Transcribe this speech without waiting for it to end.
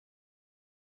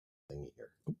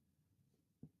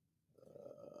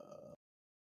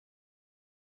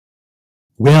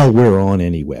Well, we're on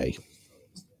anyway.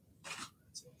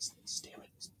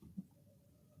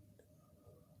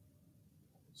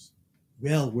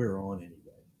 Well, we're on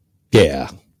anyway.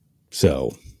 Yeah.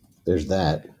 So there's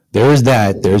that. There's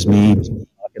that. There's me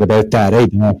talking about that. Hey,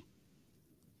 yeah.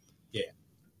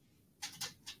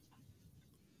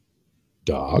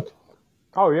 Dog.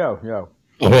 Oh, yo.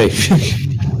 Okay.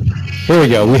 Here we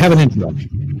go. We have an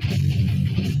interruption.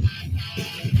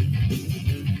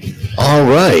 All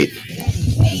right.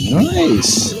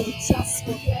 Nice.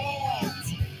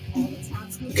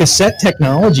 Cassette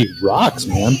technology rocks,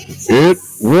 man. It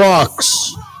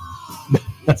rocks.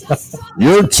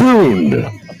 You're tuned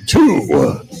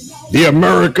to the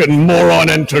American Moron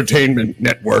Entertainment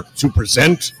Network to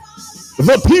present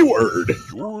the P word.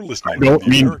 You're listening I don't to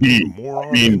the mean American P. Moron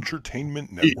I mean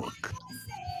Entertainment Network.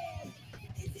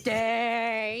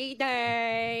 Day.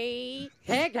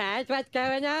 Hey guys, what's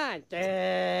going on?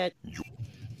 There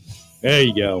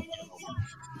you go.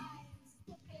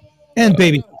 And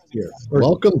baby here.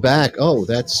 Welcome back. Oh,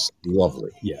 that's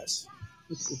lovely. Yes.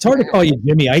 It's hard to call you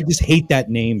Jimmy. I just hate that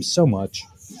name so much.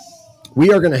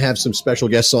 We are going to have some special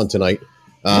guests on tonight.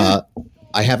 I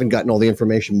haven't gotten all the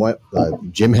information.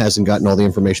 Jim hasn't gotten all the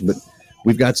information, but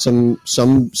we've got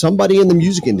somebody in the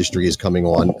music industry is coming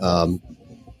on,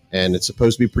 and it's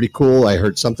supposed to be pretty cool. I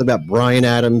heard something about Bryan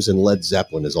Adams and Led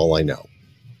Zeppelin is all I know.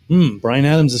 Bryan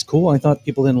Adams is cool. I thought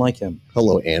people didn't like him.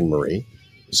 Hello, Anne Marie.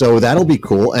 So that'll be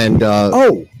cool. And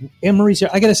Anne Marie's here.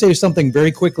 I got to say something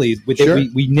very quickly. Sure.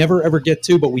 We never ever get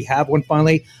to, but we have one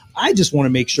finally. I just want to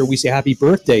make sure we say happy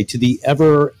birthday to the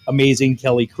ever amazing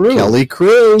Kelly Crew. Kelly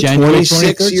Crew, January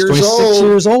 26 years 26 old.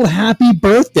 years old. Happy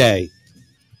birthday.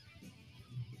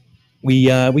 We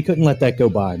couldn't let that go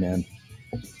by, man.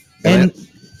 And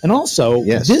also,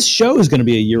 Yes. This show is going to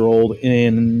be a year old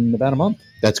in about a month.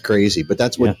 That's crazy, but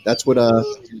that's what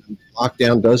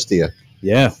lockdown does to you.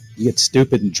 Yeah, you get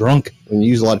stupid and drunk. And you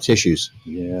use a lot of tissues.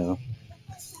 Yeah.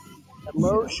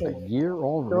 Lotion. A year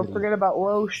already. Don't forget about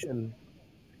lotion.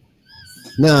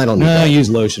 No, I don't need No, that.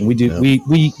 use lotion. We do. No. We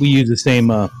use the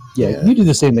same. Yeah. You do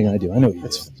the same thing I do. I know you.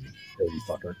 That's dirty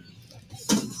fucker.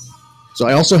 So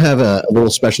I also have a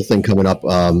little special thing coming up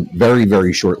very,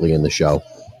 very shortly in the show.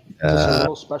 Just a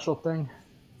little special thing.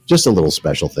 Just a little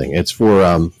special thing. It's for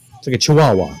It's like a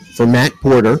chihuahua. for Matt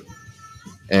Porter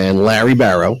and Larry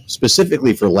Barrow,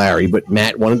 specifically for Larry, but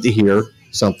Matt wanted to hear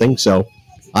something. So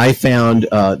I found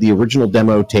the original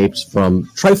demo tapes from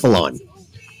Trifalon.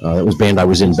 That was a band I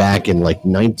was in back in like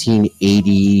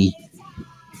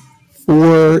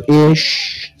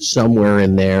 1984-ish, somewhere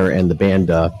in there. And the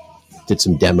band did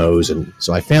some demos. And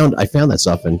so I found that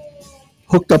stuff and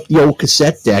hooked up the old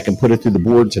cassette deck and put it through the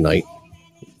board tonight,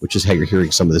 which is how you're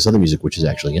hearing some of this other music, which is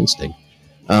actually Instinct.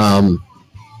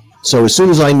 So as soon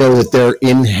as I know that they're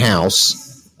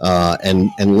in-house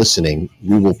and listening,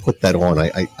 we will put that on.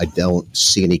 I don't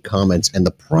see any comments. And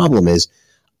the problem is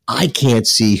I can't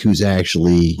see who's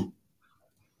actually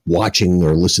watching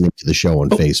or listening to the show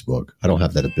on Facebook. I don't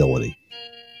have that ability.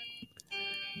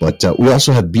 But we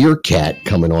also have Beer Cat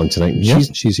coming on tonight. And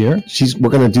She's here. We're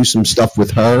going to do some stuff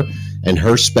with her and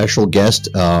her special guest.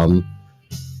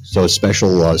 So a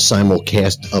special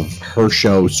simulcast of her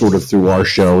show sort of through our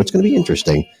show. It's going to be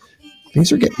interesting.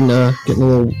 Things are getting a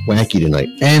little wacky tonight.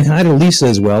 And hi to Lisa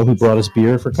as well, who brought us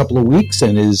beer for a couple of weeks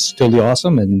and is totally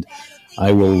awesome. And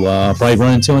I will probably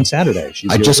run into on Saturday.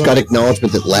 I just got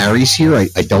acknowledgement that Larry's here. I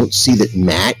don't see that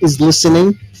Matt is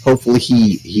listening. Hopefully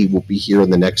he will be here in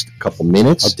the next couple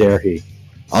minutes. How dare he?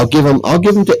 I'll give him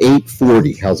to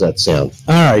 8:40. How's that sound?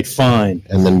 All right, fine.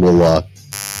 And then we'll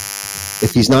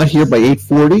if he's not here by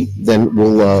 8:40, then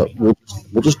we'll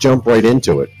just jump right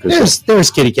into it.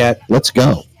 There's Kitty Cat. Let's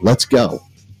go.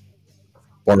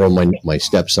 Borrow my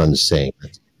stepson's saying.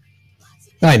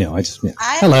 I know.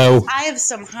 Hello. I have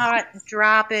some hot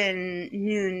drop-in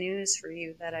new news for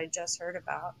you that I just heard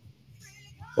about.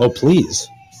 Oh, please.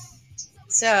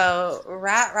 So,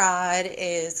 Rat Rod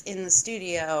is in the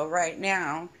studio right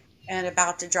now and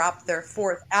about to drop their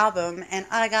 4th album, and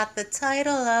I got the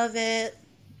title of it.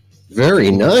 Very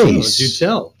nice. Do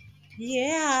tell.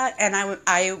 Yeah, and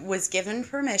I was given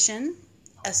permission,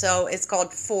 so it's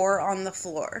called 4 on the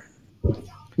Floor.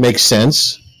 Makes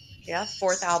sense. Yeah,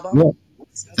 4th album. Yeah.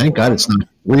 Thank God it's not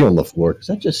 3 on the floor. Is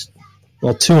that just...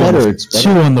 Well, 2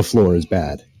 on the floor is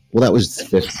bad. Well, that was the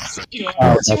 5th. Yeah,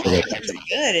 that's it's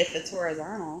good if it's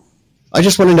horizontal. I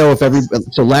just want to know if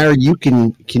so Larry,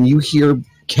 can you hear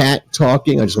Kat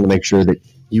talking? I just want to make sure that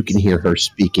you can hear her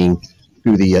speaking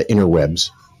through the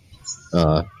interwebs.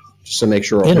 Just to make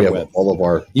sure we have all of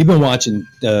our... You've been watching...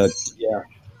 yeah.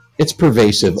 It's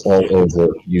pervasive all over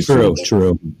YouTube.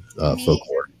 True.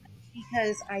 Folklore.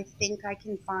 because I think I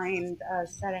can find a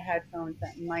set of headphones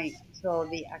that might kill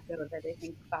the echo that I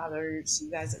think bothers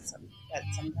you guys at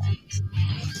sometimes.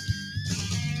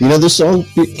 You know this song,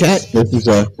 Kat? This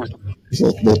is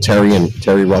little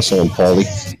Terry Russell and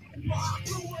Paulie.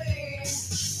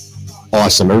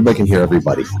 Awesome. Everybody can hear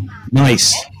everybody.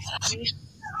 Nice.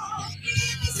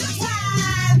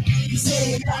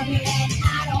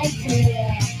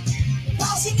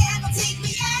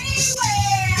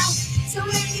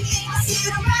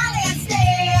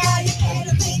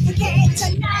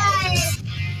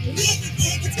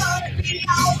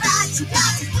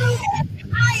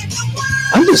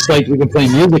 I'm just like we can play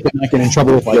music and not get in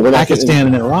trouble with like Pakistan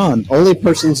and Iran. Only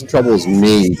person's in trouble is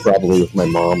me, probably with my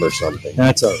mom or something.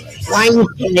 That's all right. Why are you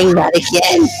playing that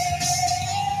again?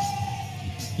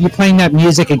 You're playing that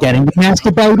music again and you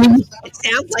masturbating? It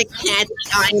sounds like Cat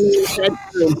dying in his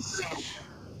bedroom.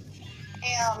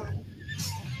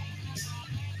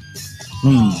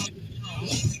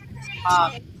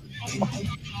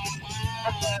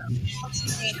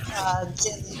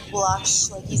 Jim blush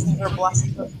like he's never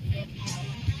blushed before.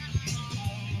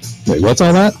 Wait, what's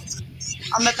all that?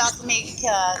 I'm about to make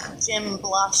Jim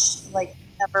blush like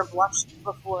never blushed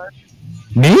before.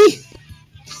 Me?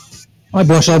 I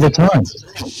blush all the time.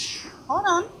 Hold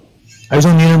on. I was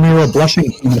on the intramural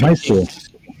blushing in high school.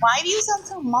 Why do you sound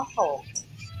so muffled?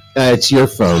 It's your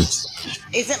phone.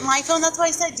 Is it my phone? That's what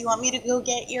I said. Do you want me to go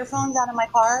get earphones out of my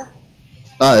car?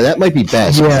 That might be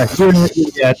best. Yeah, it's a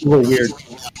little weird.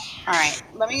 All right.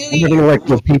 Let me go I'm get going to like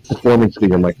repeat performance to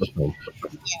your microphone.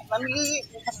 let me go get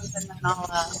earphones and then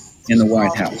I'll In the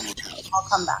White House. I'll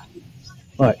come back.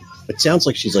 What? It sounds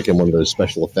like she's like in one of those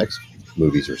special effects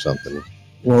movies or something.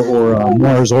 Or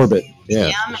Mars Orbit.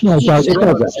 Yeah. No, it does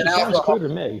that. It sounds cool to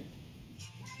me.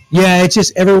 Yeah, it's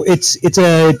just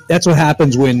that's what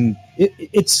happens when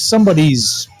it's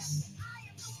somebody's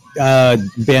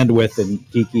bandwidth and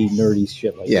geeky, nerdy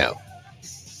shit like Yeah. that.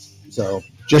 So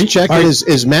Just checking. Right.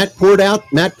 Is Matt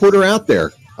Porter out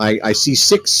there? I see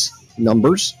 6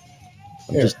 numbers.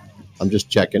 I'm just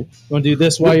checking. you want to do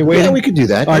this while you're waiting? Yeah, we could do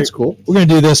that. All That's right. cool. We're going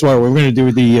to do this while we're going to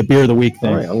do the beer of the week thing.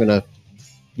 All right, I'm gonna.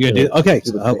 You gonna do okay?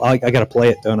 So I got to play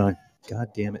it, don't I? God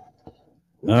damn it!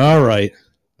 All right.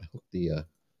 I hope the.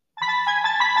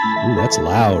 Ooh, that's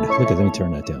loud. Look at. Let me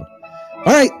turn that down.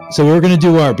 All right. So we're going to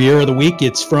do our beer of the week.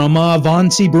 It's from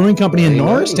Von C Brewing Company in Very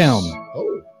Norristown. nice.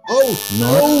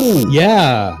 Oh.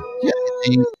 Yeah. Yeah.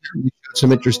 They showed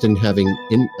some interest in having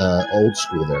old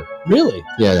school there. Really?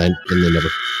 Yeah, and they never.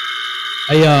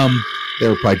 They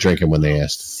were probably drinking when they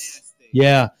asked.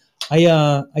 Yeah.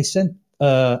 I sent.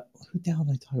 Who the hell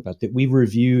did I talk about that we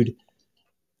reviewed?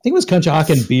 I think it was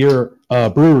Conshohocken Beer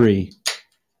Brewery.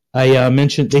 I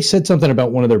mentioned they said something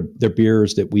about one of their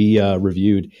beers that we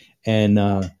reviewed, and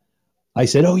I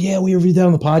said, "Oh yeah, we reviewed that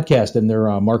on the podcast," and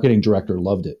their marketing director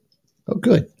loved it. Oh,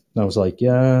 good. And I was like,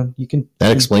 "Yeah, you can."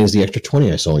 That explains the extra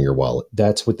 20 I saw in your wallet.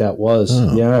 That's what that was.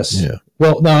 Oh, yes. yeah.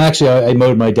 Well, no, actually, I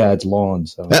mowed my dad's lawn.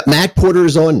 So Matt Porter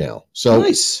is on now. So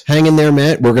nice. hang in there,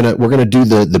 Matt. We're gonna do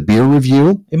the beer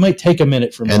review, It might take a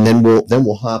minute for me. and then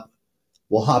we'll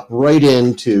hop right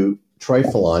into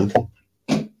Trifalon.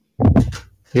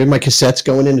 Hear my cassettes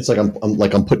going in. It's like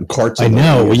I'm putting carts. I in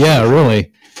know. my- Yeah,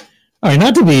 really. All right,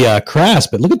 not to be crass,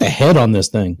 but look at the head on this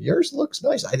thing. Yours looks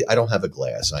nice. I don't have a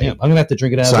glass. Yeah, I'm gonna have to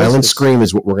drink it out. Silent of this. Scream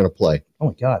is what we're gonna play. Oh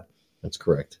my god, That's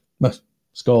correct.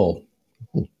 skull.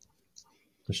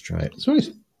 Let's try it. That's nice.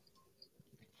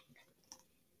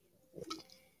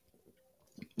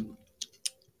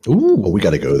 Ooh, Oh, we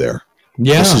got to go there.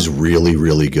 yeah. This is really,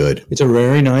 really good. It's a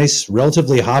very nice,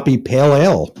 relatively hoppy pale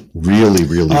ale. Really,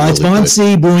 really, It's really Von good.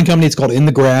 C Brewing Company. It's called In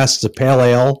the Grass. It's a pale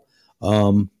ale.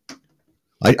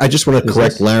 I just want to Is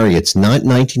correct this- Larry. It's not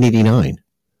 1989.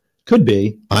 Could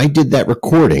be. I did that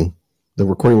recording. The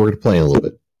recording we're going to play in a little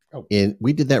bit. Oh. And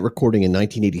we did that recording in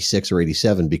 1986 or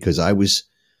 87 because I was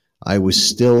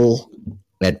still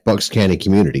at Bucks County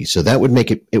Community. So that would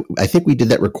make it. I think we did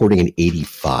that recording in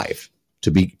 85. To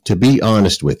be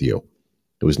honest with you,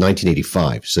 it was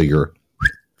 1985. So you're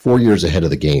 4 years ahead of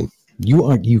the game. You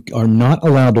are not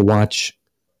allowed to watch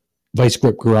Vice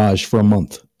Grip Garage for a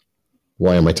month.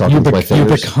 Why am I talking with my You're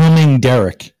fingers? becoming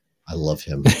Derek. I love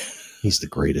him. He's the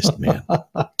greatest, man.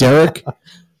 Derek,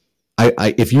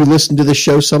 I if you listen to the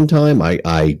show sometime,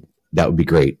 I that would be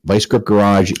great. Vice Grip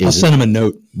Garage I'll is send him a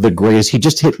note. the greatest. He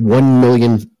just hit 1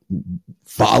 million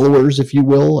followers, if you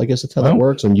will. I guess that's how that Oh,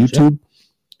 works on YouTube.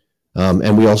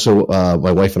 And we also,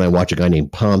 my wife and I watch a guy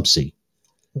named Pomsey,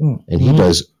 and he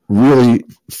does really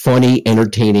funny,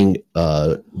 entertaining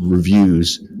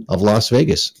reviews of Las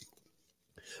Vegas,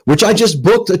 which I just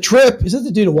booked a trip. Is that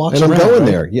the dude who walks And I'm around? going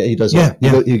right? there. Yeah, he does. Yeah,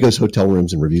 yeah. He goes hotel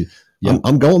rooms and reviews. Yeah.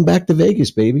 I'm going back to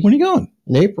Vegas, baby, When are you going?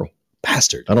 in April.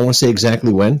 Bastard. I don't want to say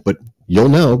exactly when, but you'll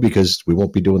know because we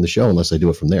won't be doing the show unless I do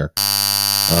it from there.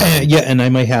 Yeah, and I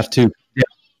might have to. Yeah,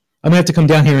 I might have to come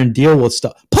down here and deal with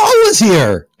stuff. Paula's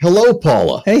here. Hello,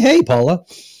 Paula. Hey, Paula.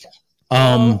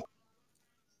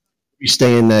 We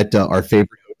stay in at our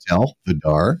favorite hotel,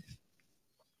 Vidar,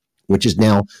 which is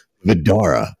now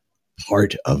Vidara,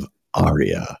 part of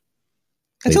Aria.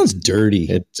 That sounds dirty.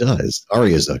 It does.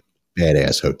 Aria is a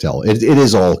badass hotel. It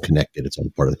is all connected. It's all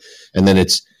part of it. And then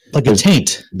it's Like a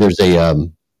taint. there's a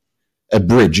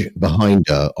bridge behind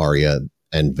Aria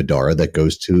and Vidara that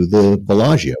goes to the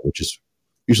Bellagio, which is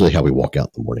usually how we walk out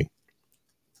in the morning.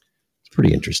 It's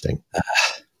pretty interesting.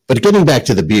 But getting back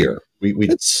to the beer,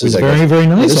 It's very, very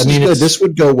nice. This I mean, is good. it's This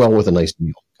would go well with a nice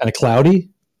meal. kind of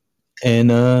cloudy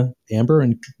and amber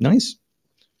and nice.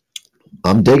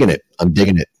 I'm digging it. I'm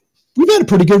digging it. We've had a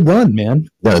pretty good run, man.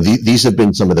 No, these have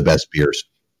been some of the best beers.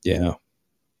 Yeah.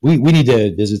 We need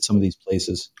to visit some of these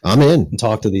places I'm in. and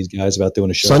talk to these guys about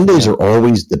doing a show. Sundays are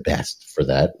always the best for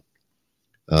that,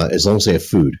 as long as they have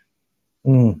food.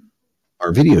 Mm.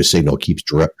 Our video signal keeps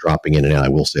dropping in and out. I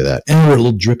will say that. And we're a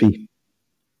little drippy.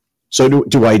 So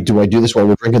do I do this while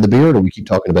we're drinking the beer, or do we keep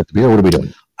talking about the beer? What are we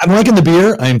doing? I'm liking the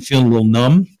beer. I'm feeling a little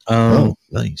numb. Oh,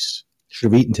 nice.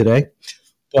 Should have eaten today.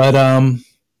 But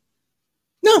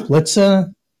no, let's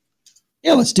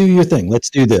do your thing. Let's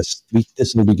do this.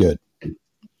 This will be good.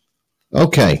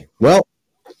 Okay. Well,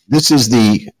 this is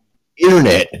the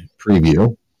internet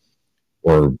preview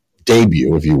or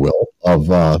debut, if you will,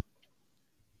 of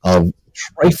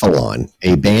Trifalon,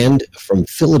 a band from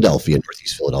Philadelphia,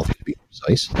 Northeast Philadelphia, to be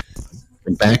precise,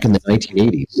 from back in the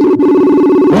 1980s.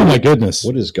 Oh my goodness.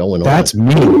 What is going on? That's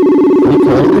me. Are you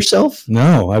calling yourself?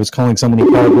 No, I was calling somebody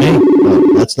who called me.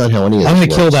 No, that's not how any of this I'm going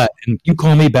to kill works. that. And you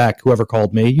call me back, whoever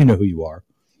called me. You know who you are.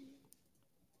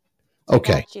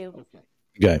 Okay. Got you.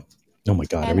 Okay. Oh my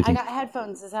God. And Everything. I got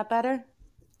headphones. Is that better?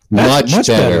 Much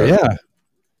better. Yeah.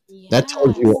 That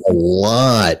tells you a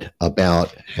lot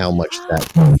about how much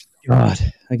that. Oh God.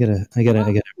 I gotta.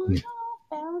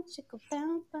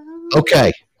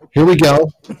 Okay, here we go.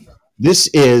 This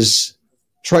is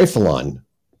Trifalon,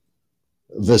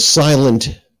 the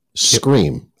silent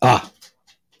scream.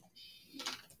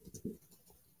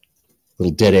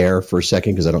 Little dead air for a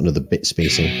second because I don't know the bit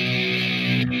spacing.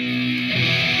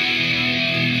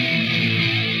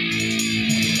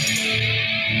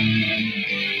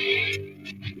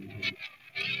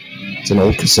 It's an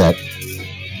old cassette.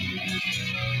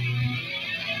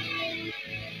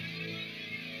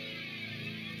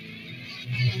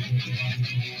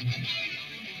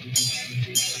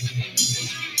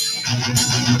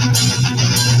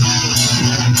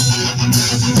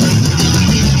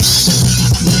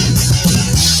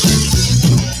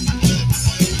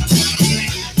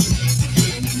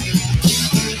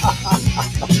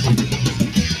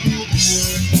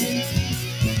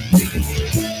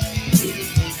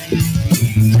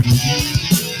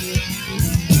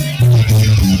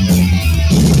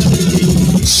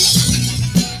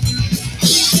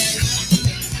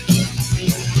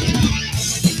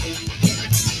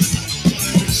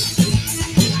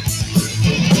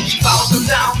 Follows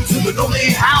down to the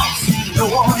lonely house no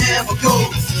one ever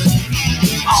goes.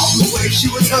 On the way she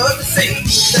was heard to say that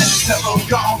it's never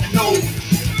gonna know.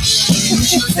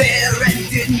 She was there and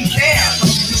didn't care, but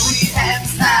she knew he had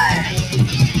time.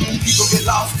 People get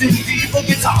lost and people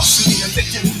get tossed, and the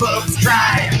victim bugs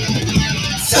dry.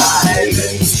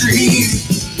 Silent stream,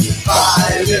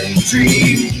 violent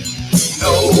dream.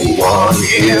 No one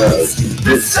hears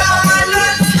the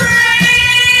silent scream.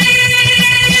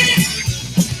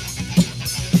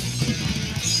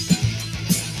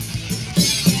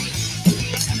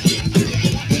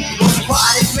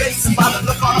 Quiet face, and by the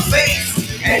look on her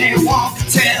face, anyone could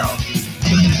tell.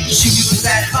 She knew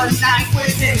that her night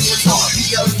with him was gonna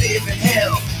be a living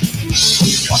hell.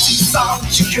 Once she saw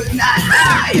that she could not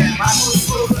hide, and my mood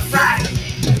full of fright.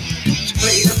 She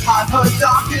played upon her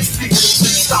darkest fears and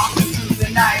stalked her through the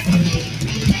night.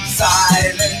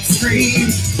 Silent scream,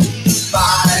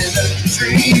 violent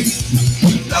dream.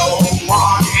 No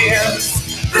one hears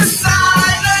the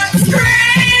silent scream.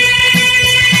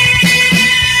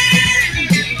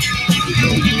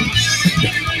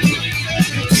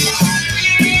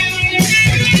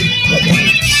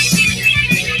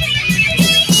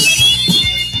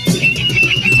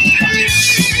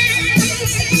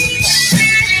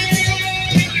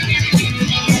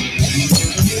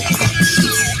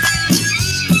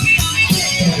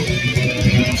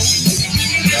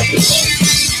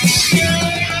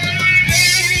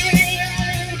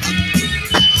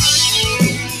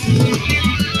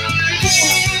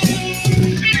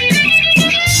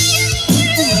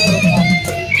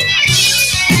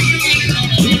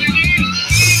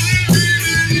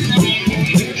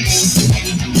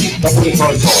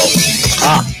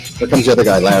 Here comes the other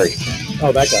guy, Larry.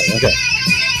 Oh, that guy. Okay.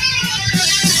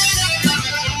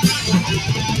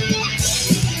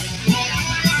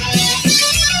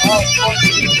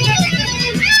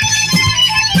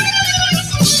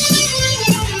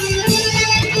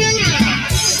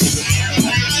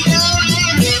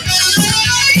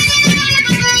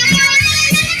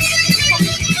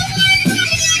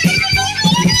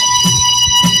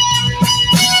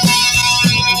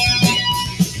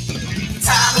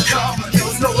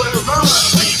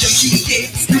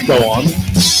 Go on.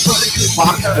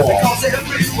 Because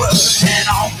every word had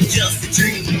all been just a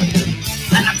dream.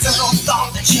 And I turned on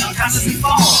thought that she unconsciously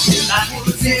fall. I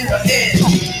was in her head.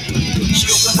 She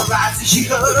opened her eyes and she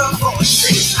heard her voice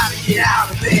say how to get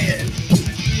out of bed.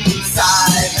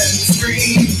 Silent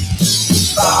scream,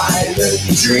 silent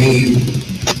dream.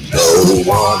 No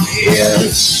one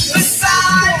hears the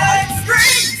silent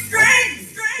scream,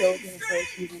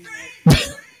 scream.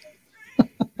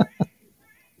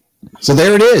 So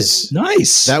there it is.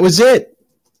 Nice. That was it.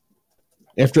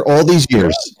 After all these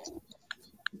years.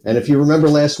 And if you remember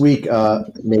last week,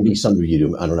 maybe some of you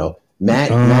do, I don't know. Matt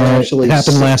actually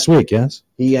happened last week, yes.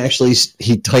 He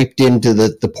typed into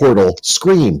the portal,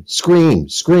 scream, scream,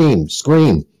 scream,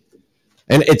 scream.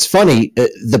 And it's funny,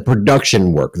 the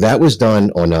production work, that was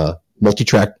done on a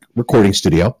multi-track recording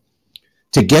studio.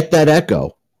 To get that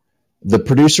echo, the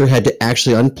producer had to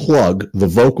actually unplug the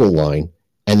vocal line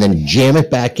and then jam it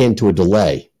back into a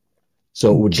delay.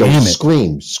 So it would go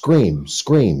scream, scream,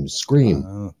 scream,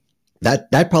 scream.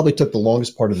 That probably took the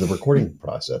longest part of the recording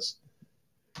process.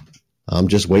 I'm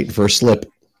just waiting for a slip.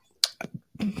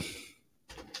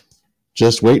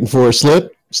 Just waiting for a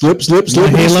slip. Slip, slip,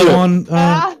 slip. My Halo on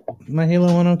my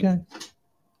Halo on okay.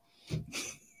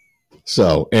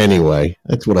 So anyway,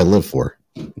 that's what I live for.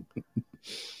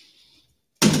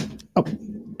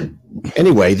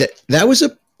 Anyway, that was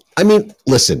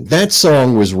listen, that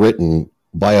song was written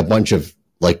by a bunch of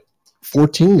like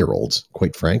 14-year-olds,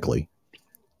 quite frankly.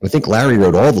 I think Larry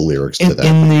wrote all the lyrics to that.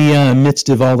 In the midst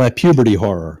of all that puberty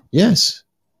horror. Yes.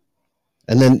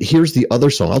 And then here's the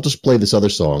other song. I'll just play this other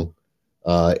song.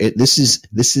 This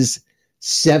is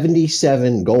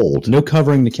 77 Gold. No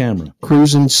covering the camera.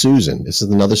 Cruisin' Susan. This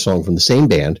is another song from the same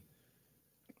band.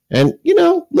 And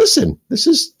listen, this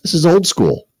is old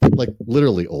school. Like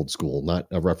literally old school, not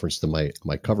a reference to my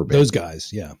cover band. Those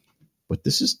guys, yeah. But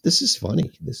this is funny.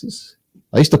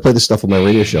 I used to play this stuff on my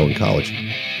radio show in college.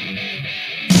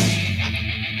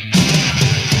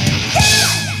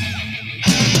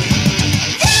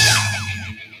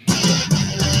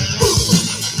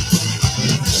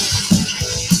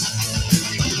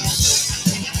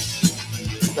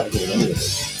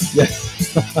 Yeah.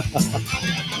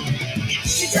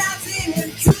 She drives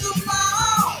into the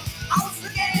mall. I was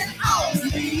looking all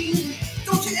me.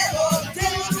 Don't you ever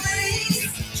tell her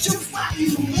please? She'll swap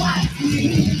you wife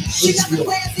me. She got the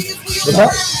classiest wheels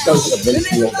around. And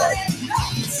everybody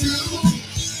knows true.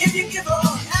 If you give her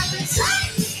half a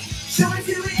chance, she'll rip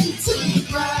you into the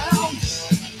ground.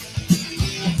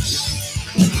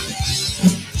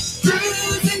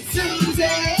 Cruising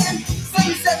Susan,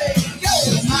 77, go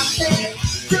my man.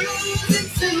 Cruising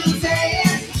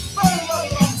Susan,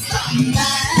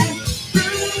 sunlight.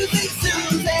 Cruising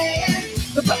Susan,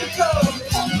 the puppy code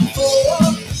on the floor.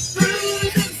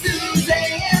 Cruising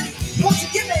Susan, won't you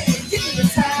give me the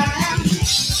time?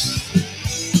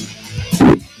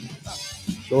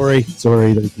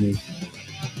 Sorry, that's me.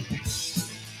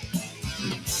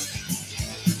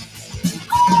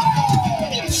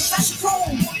 Fashion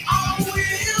chrome on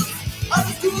wheels,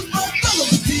 other schools but full of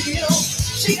deal.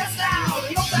 She got style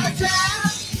and no better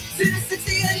drive. City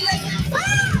 60 and let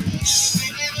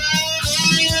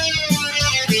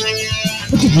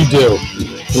What did you do?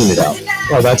 Clean it out.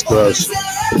 Oh, that's gross.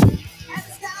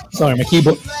 Sorry, my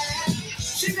keyboard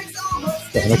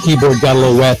got a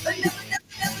little wet.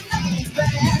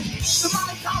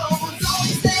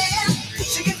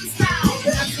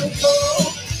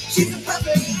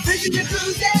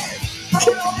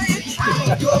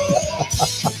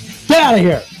 Get out of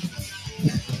here!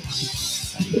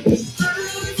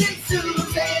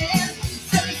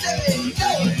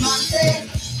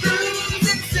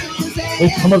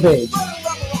 Wait, come of age.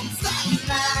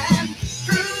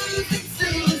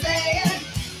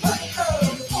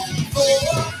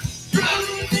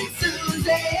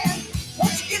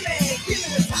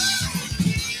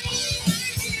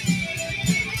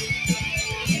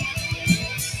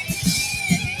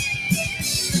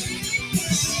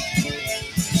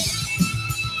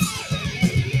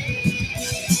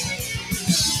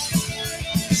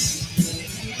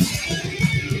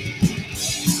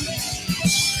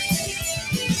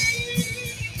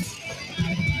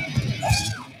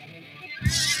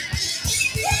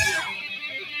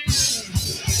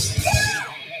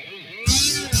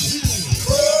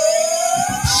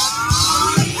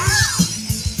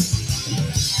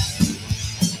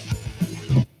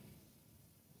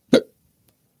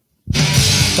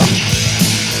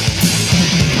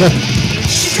 The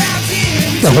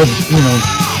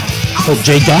whole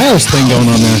Jay Giles thing going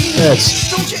on there. Yeah,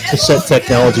 it's set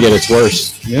technology at its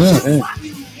worst. Yeah.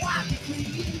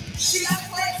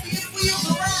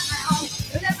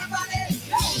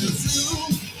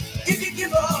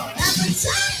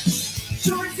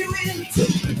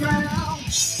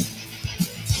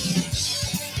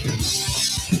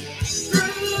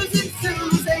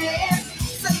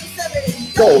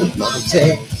 Gold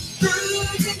Monte.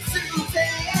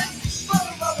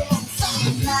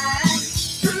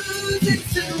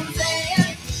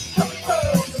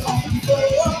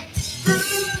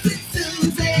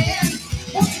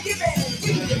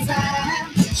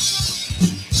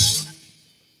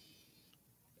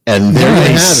 And there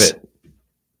you have it.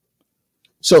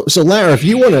 So Lara, if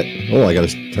you want to, I got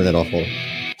to turn that off.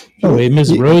 Oh, wait,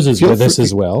 Ms. Rose is with us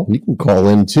as well. You can call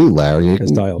in too, Larry. You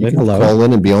can call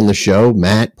in and be on the show.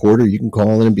 Matt Porter, you can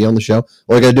call in and be on the show.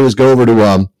 All I got to do is go over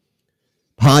to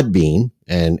Podbean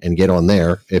and get on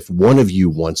there. If one of you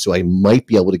wants to, I might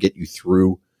be able to get you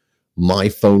through my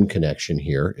phone connection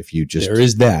here. If you just there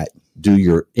is that. Do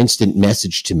your instant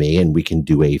message to me, and we can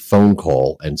do a phone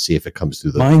call and see if it comes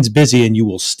through. Mine's busy, and you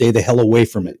will stay the hell away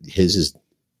from it. His is.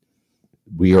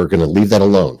 We are going to leave that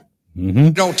alone. Mm-hmm.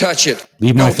 Don't touch it.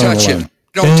 Leave my phone touch alone. it.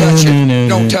 Don't touch it.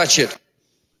 Don't touch it.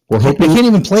 We're hoping. I can't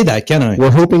even play that, can I?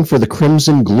 We're hoping for the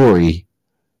Crimson Glory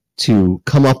to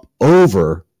come up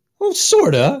over. Well,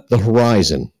 sorta. The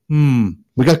horizon.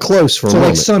 We got close for a moment.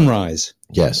 Like sunrise.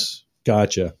 Yes.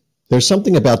 Gotcha. There's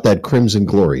something about that Crimson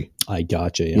Glory. I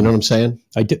gotcha. Yeah. You know what I'm saying?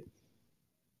 I did.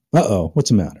 What's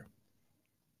the matter?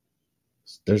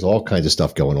 There's all kinds of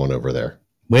stuff going on over there.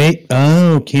 Wait.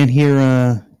 Oh, can't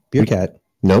hear Beer Cat.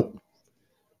 Nope.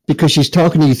 Because she's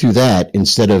talking to you through that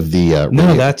instead of the.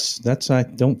 No, that's. I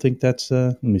don't think that's.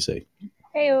 Let me see.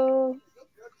 Heyo.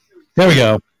 There we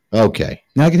go. Okay.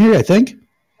 Now I can hear you, I think.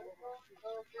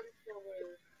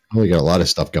 Oh, we got a lot of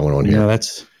stuff going on here. Yeah,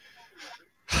 that's.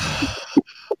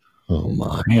 Oh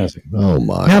my! Oh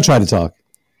my! Now try to talk.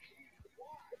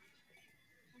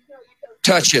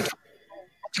 Touch it.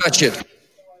 Touch it.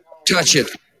 Touch it.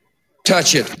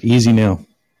 Touch it. Easy now.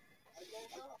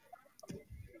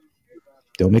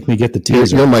 Don't make me get the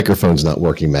tears. Your microphone's not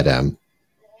working, madame.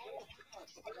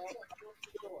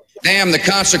 Damn the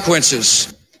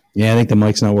consequences. Yeah, I think the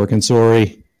mic's not working.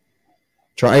 Sorry.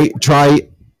 Try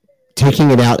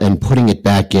taking it out and putting it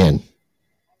back in.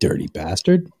 Dirty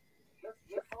bastard.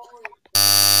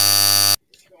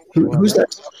 Who's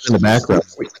that in the background?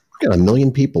 We got a million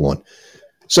people on.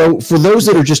 So for those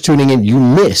that are just tuning in, you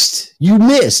missed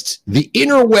the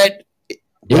interwebs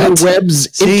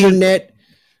internet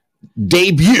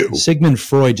debut. Sigmund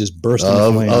Freud just burst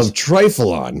into flames. Of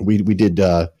Trifalon. We did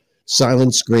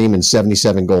Silent Scream and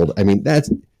 77 Gold. I mean, that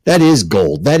is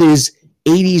gold. That is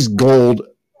 80s gold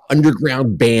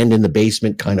underground band in the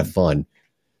basement kind of fun.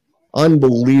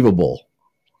 Unbelievable.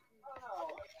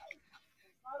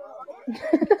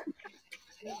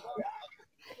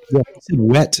 Yeah, I said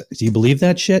wet. Do you believe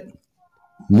that shit?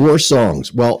 More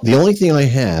songs. Well, the only thing I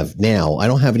have now, I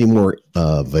don't have any more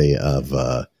of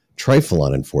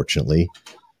Trifalon, unfortunately.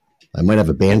 I might have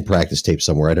a band practice tape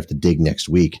somewhere. I'd have to dig next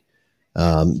week.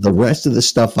 The rest of the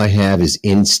stuff I have is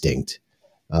Instinct.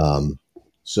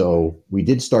 So we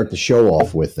did start the show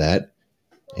off with that,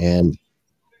 and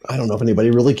I don't know if anybody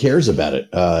really cares about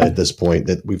it at this point.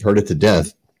 That we've heard it to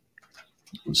death.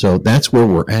 So that's where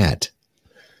we're at.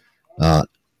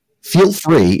 Feel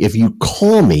free, if you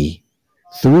call me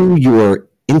through your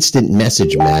instant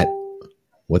message, Matt.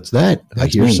 What's that? That's I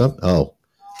hear me. something. Oh,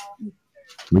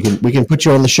 we can put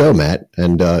you on the show, Matt,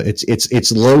 and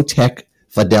it's low tech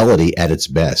fidelity at its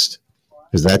best,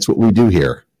 because that's what we do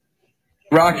here.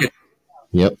 Rocket.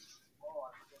 Yep.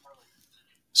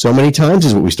 So many times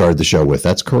is what we started the show with.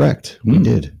 That's correct. We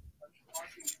did.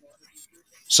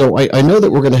 So I know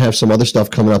that we're going to have some other stuff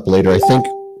coming up later. I think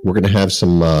we're going to have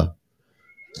some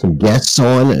guests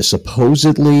on,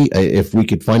 supposedly. If we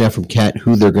could find out from Kat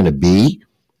who they're going to be,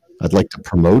 I'd like to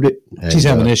promote it. And, She's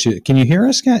having an issue. Can you hear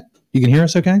us, Kat? You can hear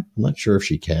us okay? I'm not sure if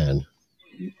she can.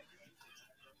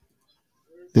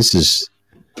 She's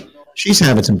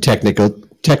having some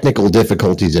technical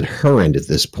difficulties at her end at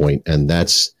this point, and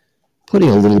that's putting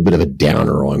a little bit of a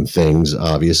downer on things,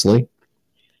 obviously.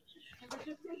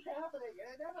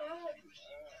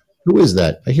 Who is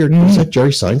that? I hear, is that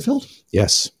Jerry Seinfeld?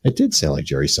 Yes. It did sound like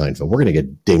Jerry Seinfeld. We're going to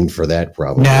get dinged for that,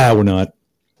 probably. Nah, we're not.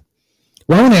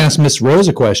 Well, I want to ask Miss Rose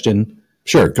a question.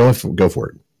 Sure, go for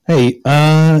it. Hey,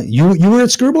 you were at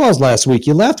Screwballs last week.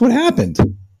 You left. What happened?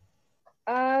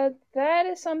 That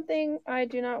is something I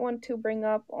do not want to bring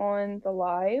up on the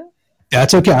live.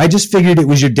 That's okay. I just figured it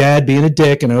was your dad being a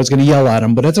dick, and I was going to yell at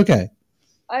him, but that's okay.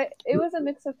 It was a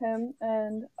mix of him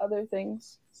and other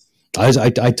things.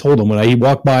 I told him when he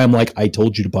walked by, I'm like, I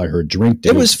told you to buy her a drink.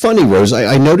 Dude. It was funny, Rose.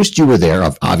 I noticed you were there.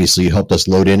 Obviously, you helped us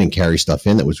load in and carry stuff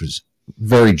in. That was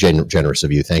very generous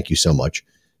of you. Thank you so much.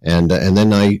 And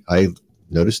then I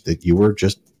noticed that you were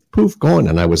just poof gone,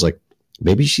 and I was like,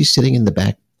 maybe she's sitting in the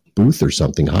back booth or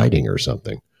something, hiding or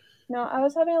something. No, I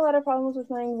was having a lot of problems with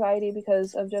my anxiety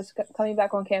because of just coming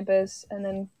back on campus and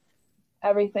then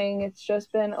everything. It's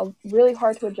just been really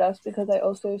hard to adjust because I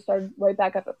also started right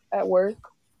back up at work.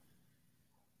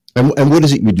 And what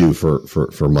is it you do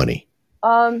for money?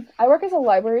 I work as a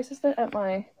library assistant at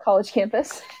my college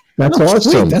campus. That's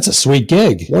awesome. Sweet. That's a sweet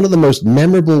gig. One of the most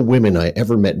memorable women I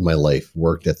ever met in my life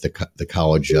worked at the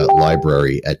college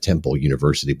library at Temple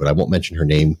University, but I won't mention her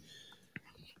name.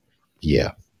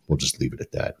 Yeah, we'll just leave it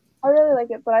at that. I really like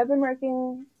it, but I've been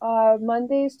working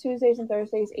Mondays, Tuesdays, and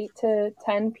Thursdays, 8 to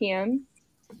 10 p.m.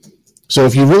 So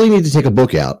if you really need to take a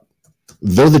book out,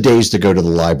 they're the days to go to the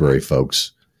library,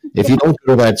 folks. If you don't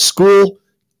go to that school,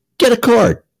 get a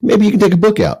card. Maybe you can take a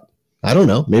book out. I don't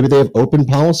know. Maybe they have open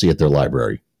policy at their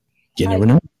library. You never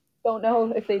know. Don't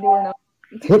know if they do or not.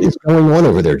 What is going on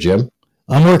over there, Jim?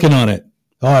 I'm working on it.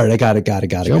 All right, I got it.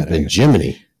 Jumping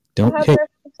Jiminy. Don't How take.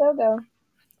 so go?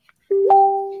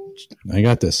 I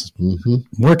got this. Mm-hmm.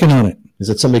 I'm working on it. Is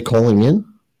that somebody calling in?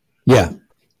 Yeah.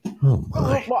 Oh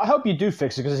my! Well, I hope you do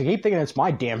fix it because I keep thinking it's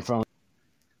my damn phone.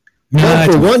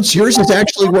 Well, for once, yours is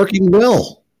actually working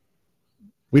well.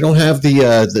 We don't have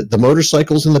the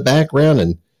motorcycles in the background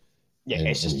and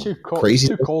it's just too cold. Crazy.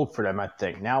 Too cold for them, I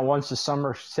think. Now, once the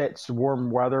summer sets, warm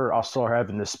weather, I'll start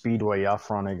having the Speedway up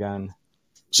front again.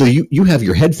 So you have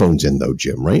your headphones in though,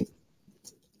 Jim, right?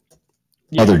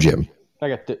 Yeah. Other Jim. I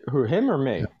got him or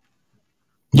me?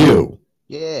 You.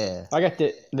 Yeah. I got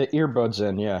the earbuds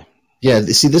in. Yeah. Yeah.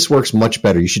 See, this works much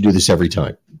better. You should do this every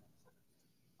time.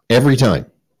 Every time.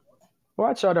 Well,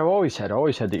 that's what I've always had. I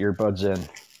always had the earbuds in.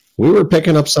 We were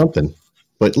picking up something,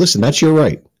 but listen, that's your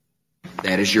right.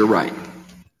 That is your right.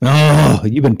 Oh,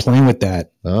 you've been playing with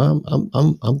that.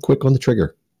 I'm quick on the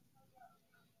trigger.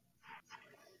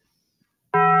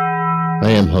 I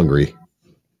am hungry.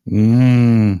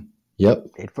 Yep.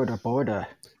 Wait for the border.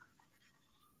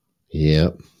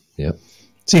 Yep.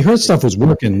 See, her stuff was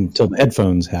working until the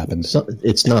headphones happened. So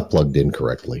it's not plugged in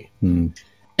correctly.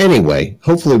 Anyway,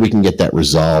 hopefully we can get that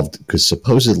resolved because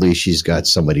supposedly she's got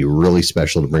somebody really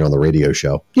special to bring on the radio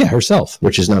show. Yeah, herself.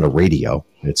 Which is not a radio.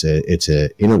 It's a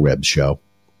interweb show.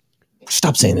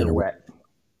 Stop saying interweb.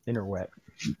 Interweb.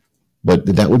 But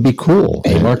that would be cool.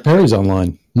 Hey, Mark Perry's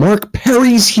online. Mark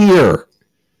Perry's here.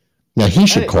 Now he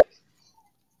should call.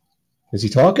 Is he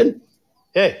talking?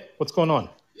 Hey, what's going on?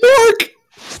 Mark!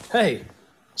 Hey.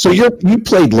 So you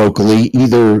played locally.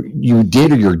 Either you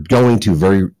did or you're going to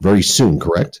very, very soon,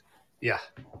 correct? Yeah.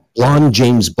 Blonde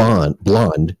James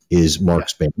Blonde is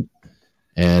Mark's band.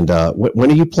 And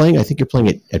when are you playing? I think you're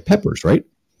playing at Peppers, right?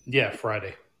 Yeah,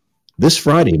 Friday. This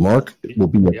Friday, Mark will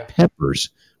be at Peppers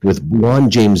with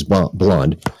Blonde James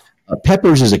Blonde.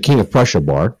 Peppers is a King of Prussia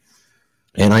bar,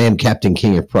 and I am Captain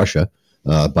King of Prussia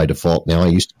by default now. I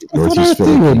used to be Northeast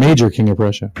Philly. You were Major King of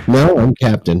Prussia. No, I'm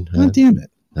Captain. God damn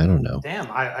it. I don't know.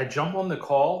 Damn, I jump on the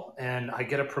call and I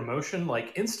get a promotion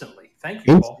like instantly. Thank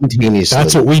you, Paul. Instantaneously.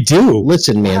 That's what we do.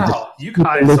 Listen, man. Wow, you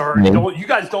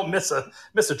guys don't miss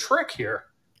a trick here.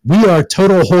 We are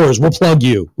total whores. We'll plug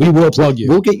you. We will plug you.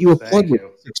 We'll get you a plug with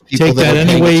 6 people. Take that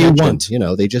any way you want. You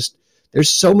know, there's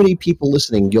so many people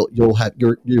listening. You'll have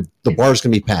the bar's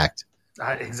gonna be packed.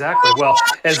 Exactly. Well,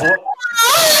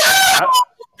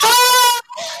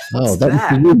 Oh, that was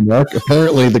for you, Mark.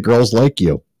 Apparently, the girls like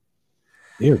you.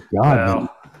 Dear God.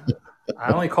 Well,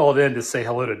 I only called in to say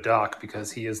hello to Doc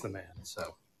because he is the man.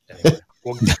 So anyway,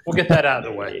 we'll get that out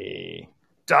of the way.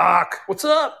 Doc, what's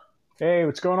up? Hey,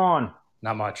 what's going on?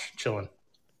 Not much. Chilling.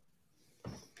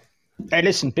 Hey,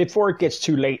 listen, before it gets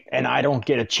too late and I don't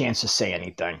get a chance to say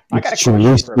anything, I got a Sure,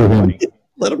 question for everybody.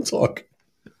 Let him talk.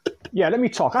 Yeah, let me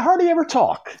talk. I hardly ever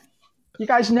talk. You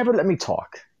guys never let me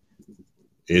talk.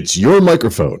 It's your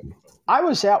microphone. I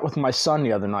was out with my son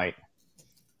the other night,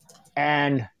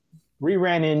 and we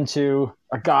ran into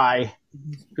a guy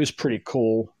who's pretty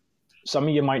cool. Some of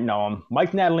you might know him,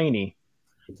 Mike Natalini.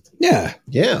 Yeah.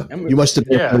 You must have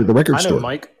been at the record store. I know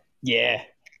Mike. Yeah.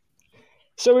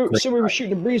 So we were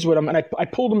shooting a breeze with him, and I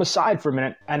pulled him aside for a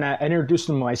minute, and I introduced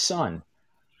him to my son.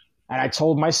 And I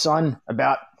told my son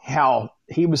about how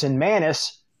he was in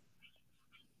Manus.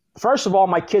 First of all,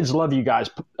 my kids love you guys,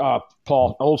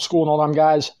 Paul, old school and all them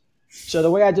guys. So the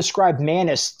way I described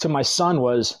Manus to my son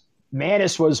was,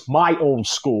 Manus was my old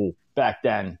school back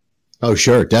then. Oh,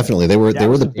 sure, definitely. They were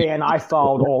the the band I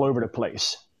followed all over the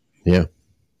place. Yeah.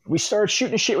 We started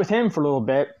shooting shit with him for a little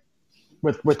bit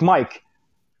with Mike,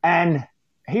 and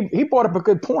he brought up a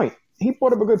good point. He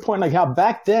brought up a good point, like how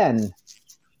back then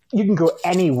you can go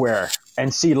anywhere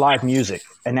and see live music,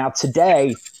 and now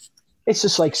today it's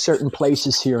just like certain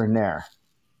places here and there.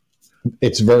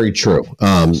 It's very true.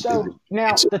 So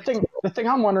now the thing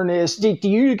I'm wondering is, do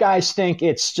you guys think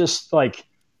it's just like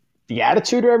the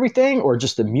attitude or everything, or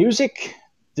just the music,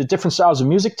 the different styles of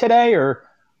music today, or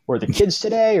the kids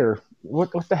today, or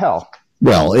what the hell?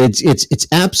 Well, it's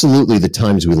absolutely the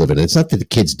times we live in. It's not that the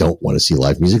kids don't want to see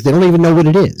live music; they don't even know what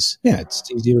it is. Yeah, it's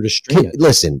easier to stream it.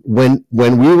 Listen, when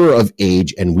we were of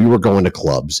age and we were going to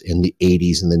clubs in the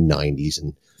 80s and the 90s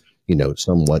and, you know,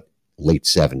 somewhat late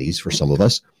 70s for some of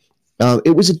us,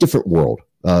 it was a different world.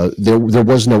 There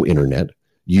was no internet.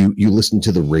 You listened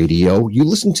to the radio. You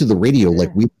listened to the radio like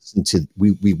we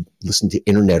listened to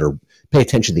internet or pay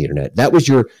attention to the internet. That was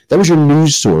your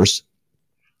news source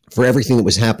for everything that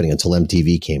was happening until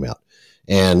MTV came out.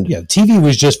 And yeah, TV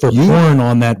was just for porn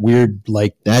on that weird,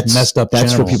 like, messed up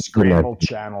that's channel. for people Scrambled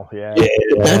channel, yeah.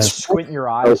 That's squint your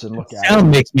eyes and look at sound it.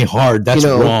 makes me hard. That's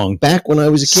wrong. Back when I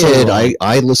was a So kid, wrong.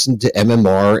 I listened to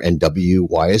MMR and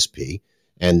WYSP,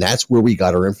 and that's where we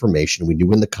got our information. We knew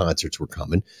when the concerts were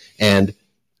coming, and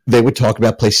they would talk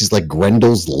about places like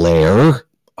Grendel's Lair.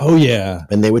 Oh, yeah.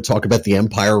 And they would talk about the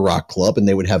Empire Rock Club, and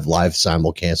they would have live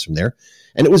simulcasts from there.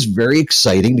 And it was very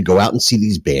exciting to go out and see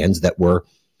these bands that were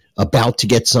about to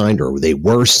get signed, or they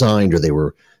were signed, or they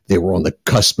were on the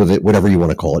cusp of it, whatever you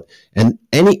want to call it. And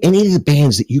any of the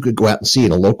bands that you could go out and see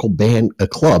in a local band, a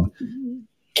club,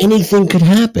 anything could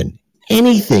happen.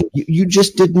 Anything. You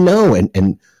just didn't know.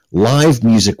 And live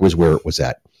music was where it was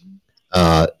at.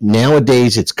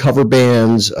 Nowadays it's cover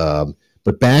bands,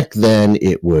 but back then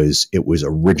it was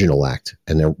original act.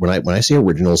 And when I say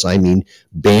originals, I mean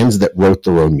bands that wrote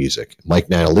their own music. Mike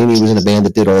Natalini was in a band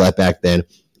that did all that back then.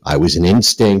 I was in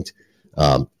Instinct.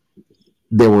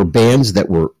 There were bands that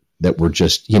were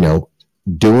just, you know,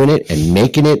 doing it and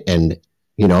making it. And,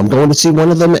 you know, I'm going to see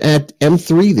one of them at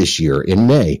M3 this year in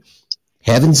May,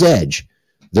 Heaven's Edge.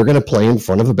 They're going to play in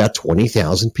front of about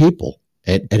 20,000 people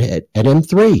at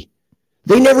M3.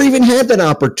 They never even had that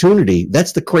opportunity.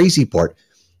 That's the crazy part.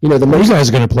 You know, Those guys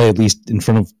are going to play at least in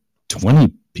front of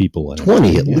 20 people.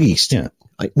 20 at least. Yeah.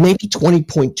 Maybe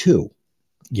 20.2.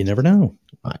 You never know.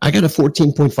 I got a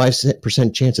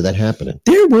 14.5% chance of that happening.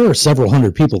 There were several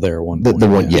hundred people there at one point. The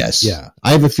one, yes. Yeah.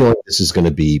 I have a feeling this is going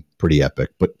to be pretty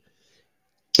epic. But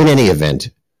in any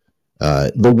event,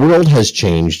 the world has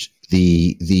changed.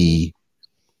 The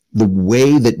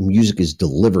way that music is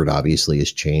delivered obviously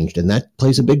has changed, and that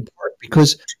plays a big part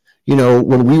because, you know,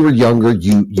 when we were younger,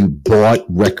 you bought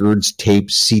records,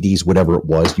 tapes, CDs, whatever it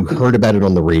was. You heard about it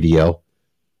on the radio.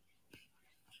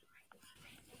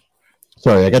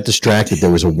 Sorry, I got distracted.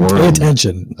 There was a worm. Pay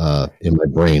attention. In my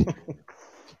brain.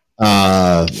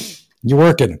 You're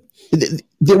working. It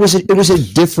was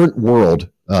a different world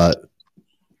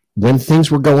when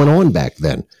things were going on back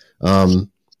then.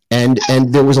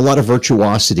 And there was a lot of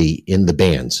virtuosity in the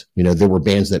bands. You know, there were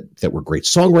bands that were great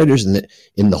songwriters, and that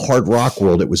in the hard rock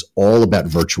world, it was all about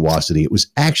virtuosity. It was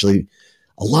actually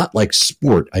a lot like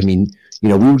sport. I mean, you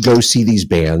know, we would go see these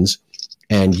bands,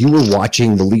 and you were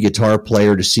watching the lead guitar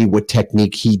player to see what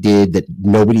technique he did that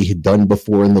nobody had done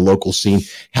before in the local scene.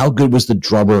 How good was the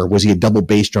drummer? Was he a double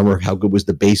bass drummer? How good was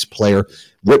the bass player?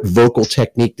 What vocal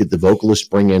technique did the vocalist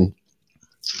bring in?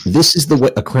 This is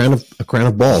a crown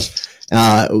of balls.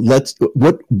 What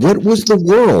was the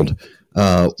world?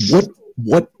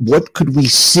 What could we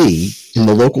see in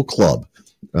the local club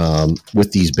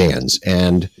with these bands?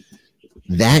 And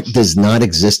that does not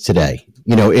exist today.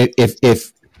 You know,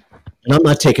 if and I'm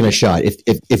not taking a shot.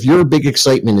 If your big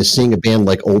excitement is seeing a band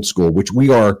like Old School, which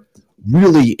we are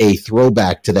really a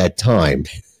throwback to that time,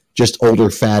 just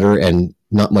older, fatter, and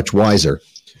not much wiser.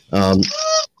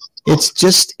 It's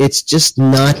just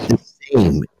not the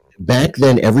same. Back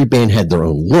then, every band had their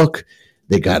own look.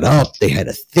 They got up. They had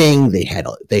a thing. They had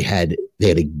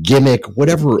a gimmick,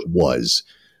 whatever it was,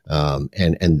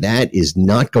 and that is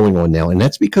not going on now. And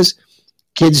that's because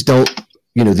kids don't,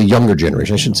 you know, the younger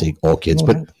generation. I shouldn't say all kids,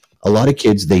 but a lot of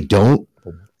kids, they don't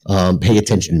pay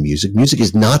attention to music. Music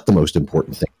is not the most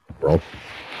important thing in the world.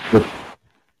 But,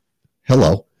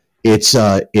 hello, it's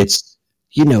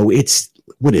you know, it's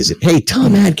what is it? Hey,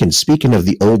 Tom Adkins. Speaking of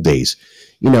the old days,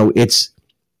 you know, it's.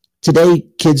 Today,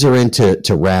 kids are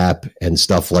into rap and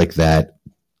stuff like that.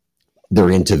 They're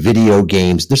into video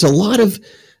games. There's a lot of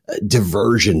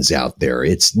diversions out there.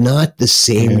 It's not the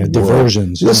same.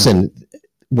 Diversions. Listen,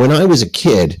 when I was a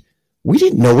kid, we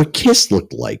didn't know what Kiss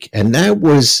looked like. And that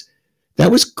was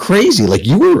That was crazy. Like,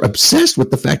 you were obsessed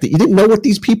with the fact that you didn't know what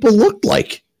these people looked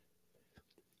like.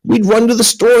 We'd run to the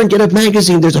store and get a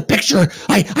magazine. There's a picture.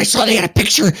 I saw they had a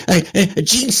picture.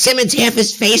 Gene Simmons, half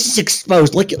his face is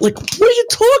exposed. Like, what are you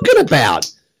talking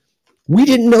about? We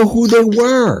didn't know who they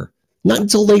were. Not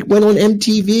until they went on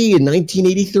MTV in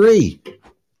 1983.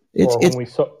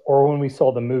 Or when we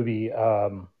saw the movie,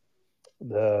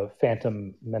 the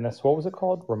Phantom Menace. What was it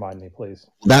called? Remind me, please.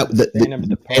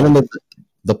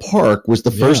 The Park was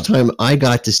the first time I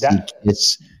got to see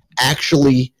kids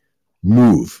actually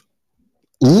move.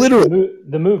 Literally,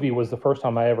 the movie was the first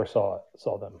time I ever saw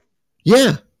them.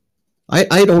 Yeah,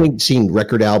 I'd only seen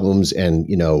record albums and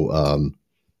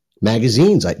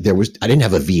magazines. I didn't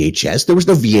have a VHS. There was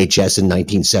no VHS in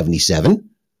 1977.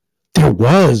 There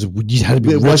was. You had to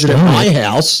be. It wasn't at my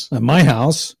house. At my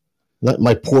house, not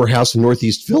my poor house in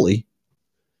Northeast Philly.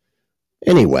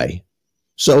 Anyway,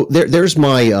 so there's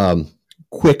my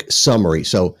quick summary.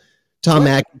 So, Tom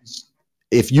Atkins.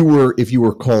 If you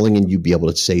were calling in, you'd be able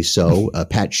to say so.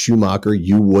 Pat Schumacher,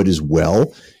 you would as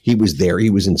well. He was there. He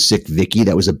was in Sick Vicky.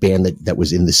 That was a band that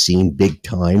was in the scene big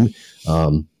time.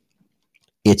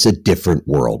 It's a different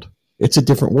world. It's a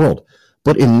different world.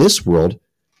 But in this world,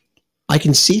 I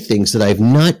can see things that I've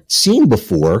not seen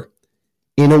before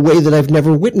in a way that I've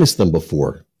never witnessed them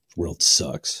before. World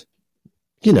sucks.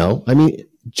 I mean,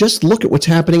 just look at what's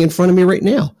happening in front of me right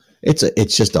now.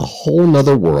 It's just a whole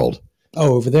nother world.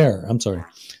 Oh, over there. I'm sorry.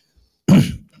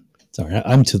 Sorry,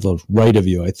 I'm to the right of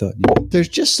you. I thought there's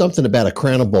just something about a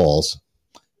crown of balls.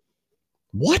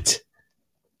 What?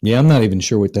 Yeah, I'm not even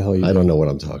sure what the hell you. I don't know what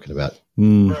I'm talking about.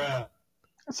 That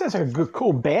sounds like a good,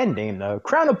 cool band name, though.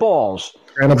 Crown of Balls.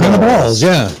 Crown of balls.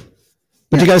 Yeah,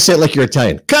 but you gotta say it like you're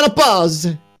Italian. Crown of balls.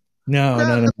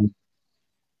 No.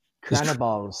 Crown of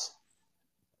Balls.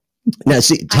 Now,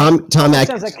 see, Tom Atkins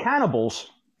sounds like cannibals.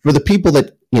 For the people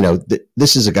that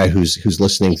this is a guy who's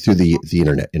listening through the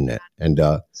internet, and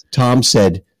Tom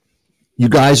said, "You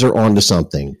guys are onto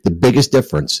something. The biggest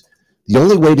difference. The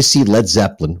only way to see Led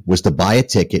Zeppelin was to buy a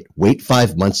ticket, wait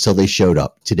 5 months till they showed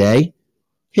up. Today,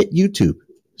 hit YouTube,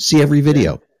 see every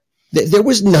video. There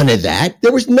was none of that.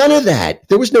 There was none of that.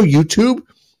 There was no YouTube.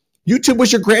 YouTube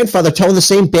was your grandfather telling the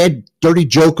same bad, dirty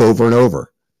joke over and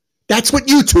over. That's what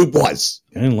YouTube was.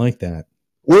 I didn't like that.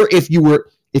 Or if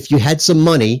you had some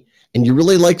money and you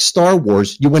really liked Star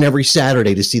Wars, you went every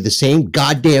Saturday to see the same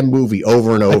goddamn movie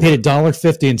over and over. I paid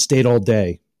 $1.50 and stayed all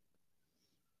day.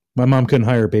 My mom couldn't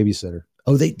hire a babysitter.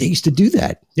 Oh, they used to do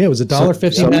that. Yeah, it was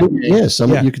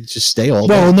 $1.50. You could just stay all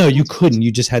day. Well, no, you couldn't.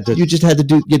 You just had to. You had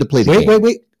to play the game.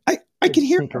 Wait. I can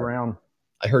hear around.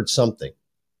 I heard something.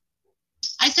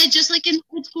 I said just like in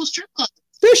old school strip club.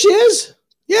 There she is.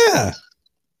 Yeah.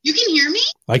 You can hear me?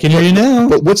 I can hear you now.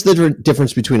 But what's the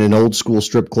difference between an old school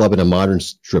strip club and a modern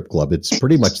strip club? It's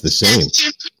pretty much the same.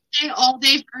 All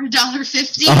day for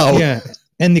 $1.50. Oh, yeah.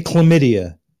 And the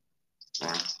chlamydia.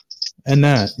 And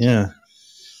that, yeah.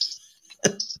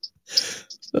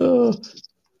 Oh,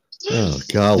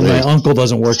 golly. My uncle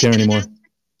doesn't work there anymore.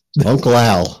 Uncle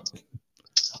Al.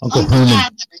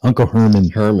 Uncle Herman.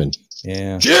 Herman.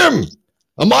 Yeah. Jim,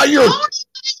 am I your...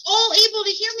 all able to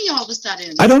hear me all of a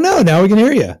sudden? I don't know. Now we can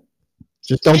hear you.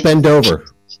 Just don't bend over.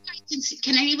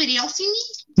 Can anybody else see me?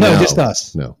 No, just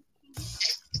us. No.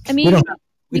 I mean,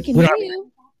 we can hear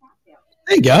you.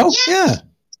 There you go. Yeah.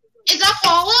 Is that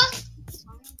Paula?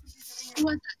 Who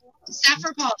was that? Is that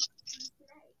for Paula?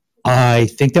 I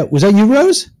think was that you,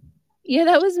 Rose? Yeah,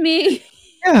 that was me.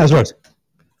 Yeah, that was Rose.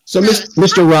 So,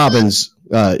 Mr. Robbins,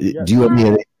 do you have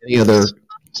any other...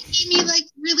 Give me like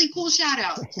really cool shout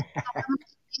outs.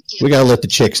 We got to let the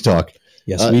chicks talk.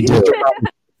 Yes, we do.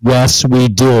 Yes, we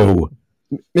do.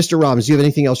 Mr. Robbins, do you have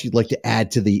anything else you'd like to add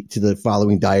to the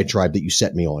following diatribe that you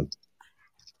set me on?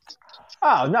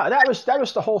 Oh no, that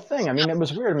was the whole thing. I mean, it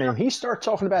was weird. I mean, he started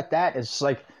talking about that. It's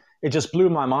like it just blew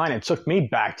my mind. It took me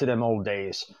back to them old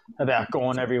days about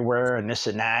going everywhere and this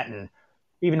and that, and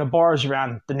even the bars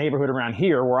around the neighborhood around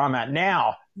here where I'm at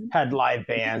now had live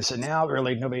bands, and now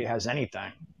really nobody has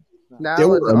anything. Now the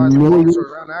bars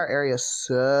around our area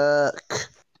suck.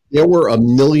 There were a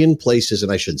million places,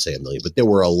 and I shouldn't say a million, but there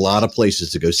were a lot of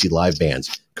places to go see live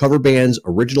bands, cover bands,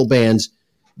 original bands.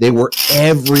 They were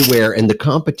everywhere, and the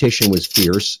competition was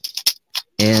fierce,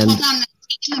 and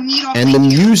the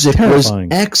music was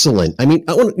excellent. I mean,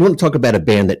 you want to talk about a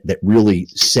band that really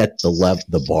set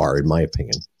the bar, in my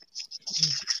opinion.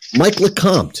 Mike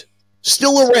LeCompte,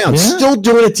 still around, still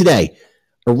doing it today.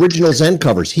 Originals and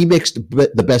covers. He mixed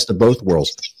the best of both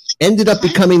worlds. Ended up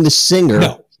becoming the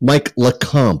singer, Mike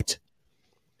LeCompte.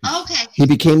 Okay. He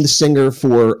became the singer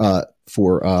for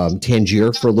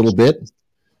Tangier for a little bit.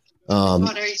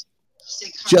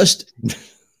 just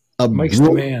a Mike's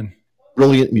the man.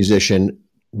 Brilliant musician,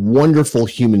 wonderful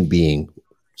human being,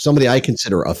 somebody I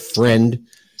consider a friend.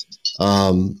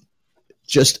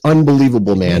 Just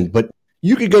unbelievable man. But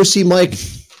you could go see Mike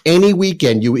any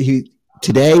weekend.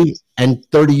 Today and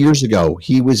 30 years ago,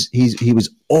 he was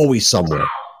always somewhere.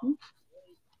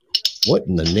 What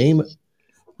in the name?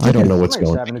 I don't know what's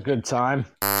going on. Having a good time.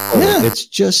 Oh, yeah. It's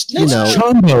just,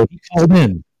 Chongo, he called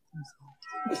in.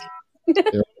 He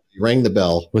rang the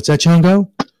bell. What's that,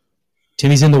 Chongo?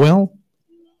 Timmy's in the well?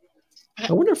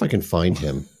 I wonder if I can find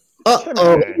him.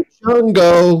 Uh-oh,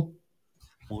 Chongo.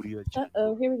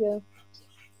 Uh-oh, here we go.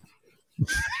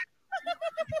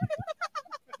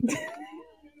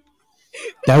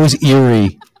 That was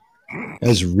eerie. That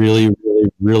was really,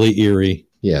 really, really eerie.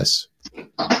 Yes.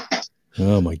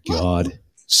 Oh, my God.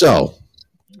 So,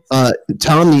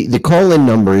 Tom, the call-in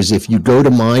number is if you go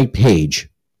to my page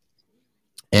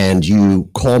and you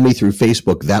call me through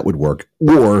Facebook, that would work.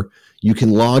 Or you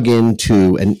can log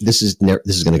into, and this is going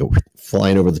to go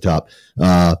flying over the top.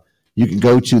 You can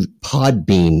go to the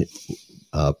Podbean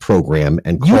program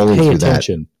and call in through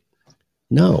attention.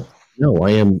 That. No,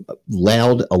 I am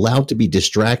allowed to be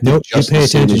distracted. Nope, just you pay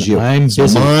as soon attention. as you. I'm it's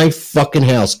busy. my fucking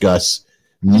house, Gus.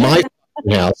 My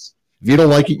fucking house. If you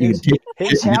don't like it, you can take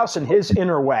his house and his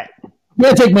inner wet. I'm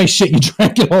going to take my shit. You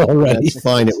drank it all already. That's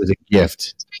fine. It was a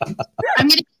gift. I'm going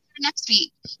to be there next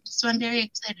week, so I'm very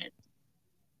excited.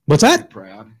 What's that?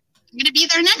 Proud. I'm going to be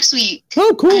there next week.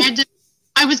 Oh, cool.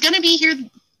 I was going to be here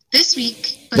this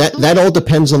week. But That all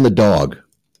depends on the dog.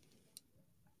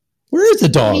 Where is the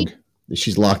dog?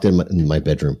 She's locked in my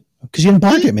bedroom. Because you didn't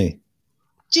bark at me.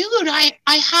 Dude, I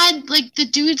had like the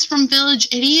dudes from Village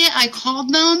Idiot. I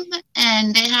called them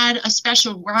and they had a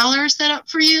special growler set up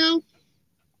for you.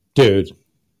 Dude.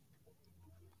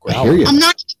 I hear you. I'm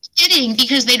not kidding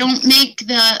because they don't make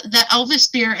the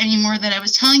Elvis beer anymore that I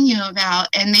was telling you about,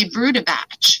 and they brewed a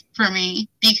batch for me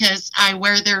because I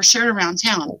wear their shirt around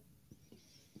town.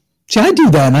 See, I do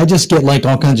that, and I just get like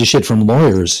all kinds of shit from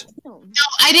lawyers. No,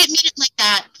 I didn't mean it like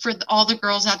that for all the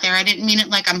girls out there. I didn't mean it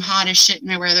like I'm hot as shit and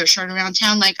I wear their shirt around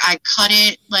town. Like I cut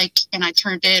it and I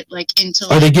turned it into.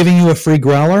 Are they giving you a free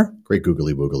growler? Great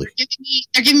googly boogly.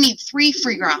 They're giving me 3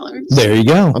 free growlers. There you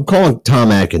go. I'm calling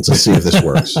Tom Atkins. Let's see if this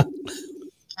works.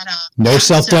 No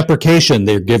self-deprecation.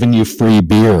 They're giving you free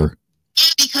beer. Yeah,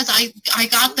 because I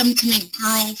got them to make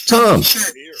girl Tom.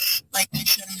 shirts. Like I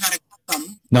showed them how to cut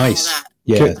them. Nice.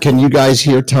 Yeah. Can you guys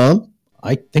hear Tom?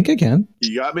 I think I can.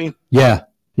 You got me? Yeah.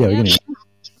 Yeah, we can hear.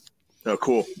 Oh,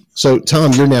 cool. So,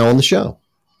 Tom, you're now on the show.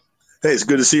 Hey, it's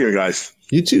good to see you guys.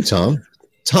 You too, Tom.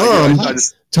 Tom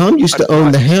used to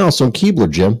own the house on Keebler,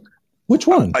 Jim. Which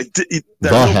one? I did The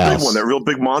that real house. big one, that real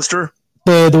big monster.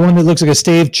 The one that looks like a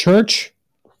staved church?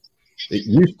 It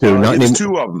used to, not There's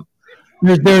anymore. 2 of them.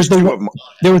 There's the one,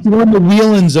 there was the one in the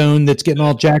Wheeling Zone that's getting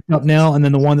all jacked up now, and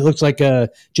then the one that looks like a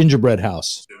gingerbread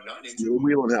house. The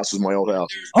Wheeling house is my old house.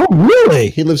 Oh,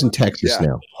 really? He lives in Texas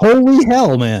now. Holy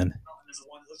hell, man!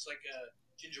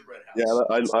 Yeah,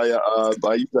 I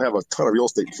used to have a ton of real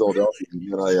estate in Philadelphia,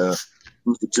 and then I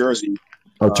moved to Jersey.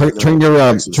 Oh, turn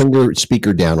your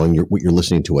speaker down on what you're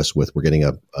listening to us with. We're getting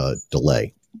a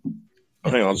delay.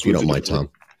 Hang on, if you don't mind, Tom.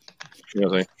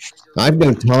 Yeah, I've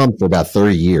known Tom for about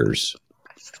 30 years.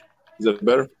 is that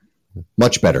better?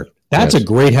 Much better. That's Yes. a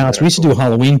great house. We used to do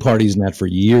Halloween parties in that for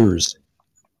years.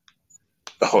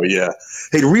 Oh yeah.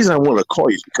 Hey, the reason I wanted to call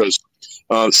you is because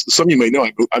some of you may know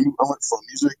I went from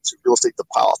music to real estate to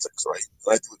politics, right?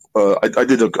 I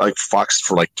did Fox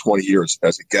for like 20 years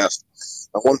as a guest.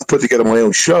 I wanted to put together my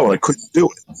own show, and I couldn't do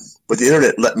it. But the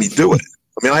internet let me do it.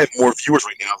 I mean, I have more viewers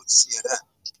right now than CNN.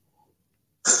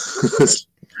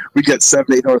 We get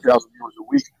 700,000 to 800,000 viewers a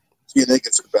week. CNN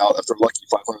gets about, if they're lucky,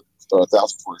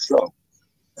 500,000 for a show.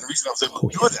 And the reason I was able to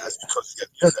do that is because you get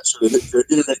the internet. So the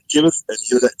internet giveth and the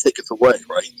internet taketh away,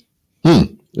 right?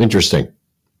 Interesting.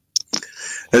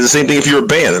 And the same thing if you're a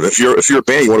band. If you're a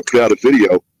band, you want to put out a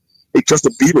video. Hey,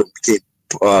 Justin Bieber became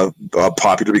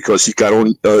popular because he got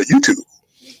on YouTube.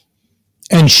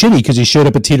 And shitty because he showed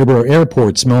up at Teterboro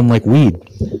Airport smelling like weed.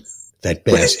 That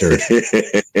bastard.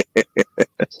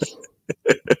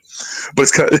 But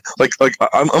it's kind of like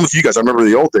I'm with you guys. I remember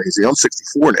the old days. I'm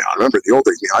 64 now. I remember the old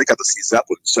days. I got to see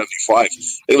Zeppelin in '75.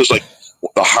 It was like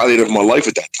the highlight of my life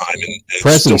at that time. And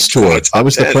Presence tour. That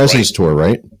was the Presence tour,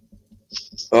 right?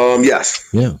 Yes.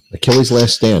 Yeah. Achilles'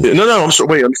 Last Stand. Yeah, no. I'm sorry.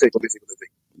 Wait. Let me think.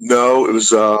 No, it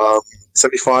was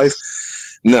 75.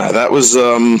 No, that was.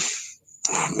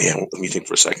 Oh man, let me think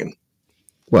for a second.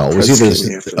 Well,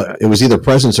 it was either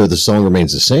Presence or The Song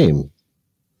Remains the Same.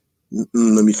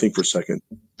 Let me think for a second.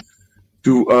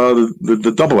 Do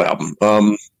the double album.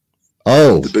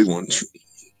 Oh, the big ones.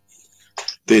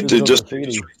 They just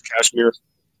Kashmir.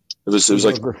 It was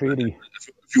like graffiti.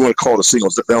 If you want to call it a single,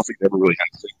 I don't think they ever really had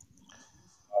a single.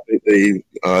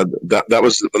 That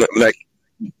was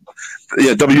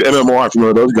WMMR from one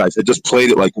of those guys. They just played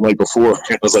it like the night before.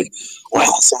 I was like, wow,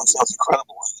 that sounds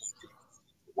incredible.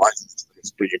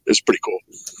 It's pretty cool.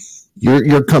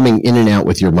 You're coming in and out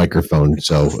with your microphone,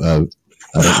 so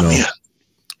I don't know. Yeah.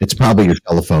 It's probably your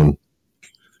telephone.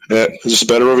 Is this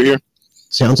better over here?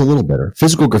 Sounds a little better.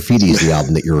 Physical Graffiti is the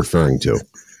album that you're referring to.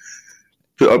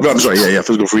 I'm sorry. Yeah.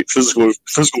 Physical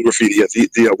Graffiti.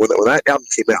 Yeah. When that album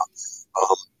came out,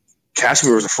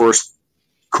 Kashmir was the first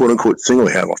quote unquote single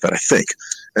they had off that, I think.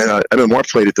 And I know Mark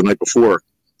played it the night before,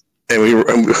 and you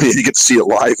get to see it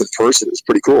live in person. It's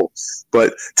pretty cool.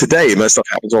 But today, that stuff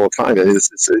happens all the time. And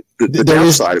the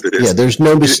downside of it is there's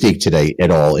no mystique today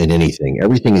at all in anything.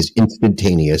 Everything is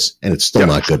instantaneous, and it's still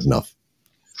not good enough.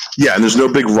 Yeah, and there's no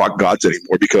big rock gods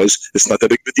anymore because it's not that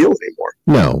big of a deal anymore.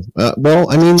 No. Well,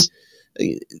 I mean,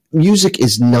 music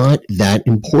is not that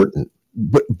important,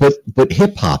 but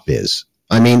hip hop is.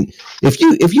 I mean, if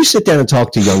you sit down and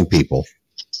talk to young people,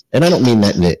 and I don't mean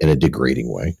that in a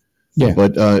degrading way. Yeah.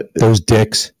 But those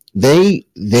dicks. They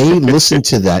listen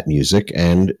to that music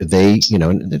and they,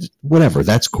 whatever,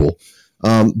 that's cool.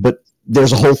 But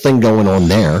there's a whole thing going on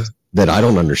there that I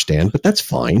don't understand, but that's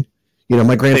fine.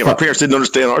 My grandfather. My parents didn't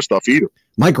understand our stuff either.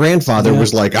 My grandfather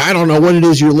was like, I don't know what it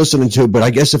is you're listening to, but I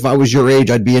guess if I was your age,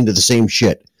 I'd be into the same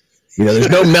shit. There's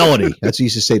no melody. That's what he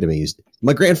used to say to me.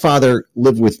 My grandfather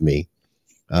lived with me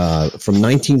from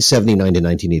 1979 to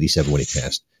 1987 when he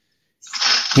passed.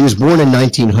 He was born in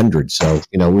 1900, so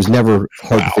it was never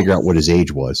hard to figure out what his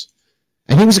age was.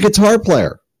 And he was a guitar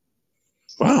player.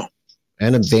 Wow.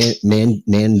 And a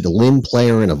mandolin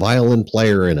player and a violin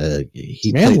player and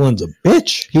mandolin's a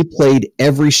bitch. He played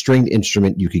every stringed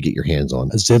instrument you could get your hands on.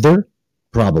 A zither?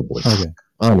 Probably. Okay.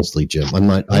 Honestly, Jim, I'm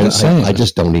not. I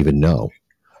just don't even know.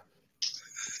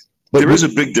 But there is a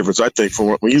big difference, I think,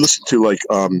 from when you listen to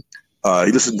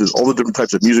you listen to all the different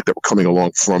types of music that were coming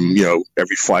along from,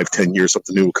 every 5-10 years,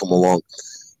 something new would come along.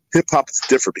 Hip hop is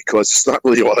different because it's not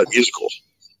really all that musical.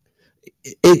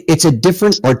 It's a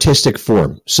different artistic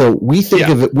form. So we think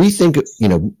of it,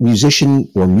 musician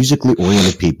or musically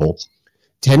oriented people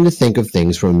tend to think of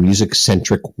things from a music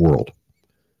centric world.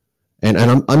 And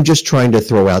I'm just trying to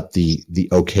throw out the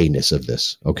okayness of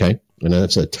this. Okay. And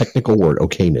that's a technical word,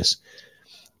 okayness.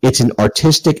 It's an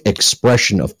artistic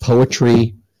expression of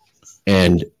poetry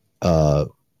and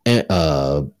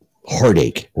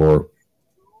heartache or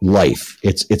life.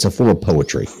 It's a form of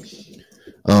poetry,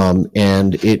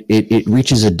 and it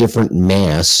reaches a different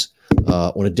mass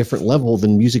on a different level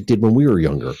than music did when we were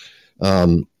younger.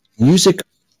 Music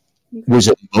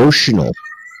was emotional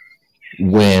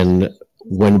when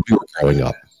we were growing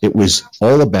up. It was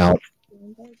all about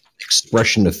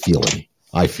expression of feeling.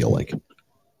 I feel like.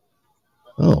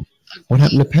 Oh. What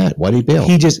happened to Pat? Why did he bail?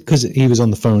 He because he was on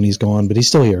the phone, he's gone, but he's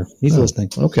still here. He's listening.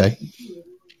 Okay.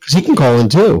 Because he can call in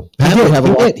too.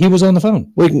 Pat he was on the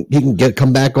phone. Well, he can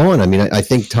come back on. I mean, I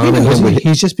think Tom and him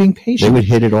he's just being patient. They would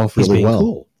hit it off really well.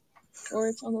 Cool. Or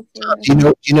it's on the floor.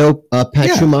 Do you know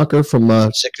Pat Schumacher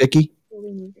from Sick Vicky?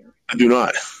 I do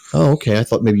not. Oh, okay. I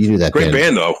thought maybe you knew that. Great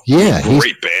band though. Yeah,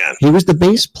 great band. He was the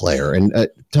bass player, and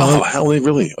Tom. Oh, hell,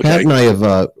 really? Okay. Pat and I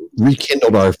have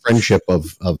rekindled our friendship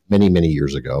of many, many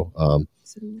years ago.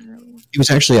 He was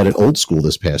actually at an old school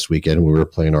this past weekend, and we were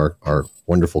playing our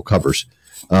wonderful covers.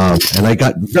 And I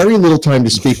got very little time to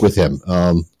speak with him.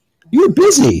 You were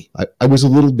busy. I was a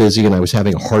little busy, and I was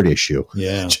having a heart issue.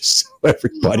 Yeah. Just so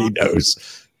everybody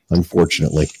knows,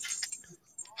 unfortunately.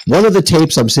 One of the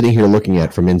tapes I'm sitting here looking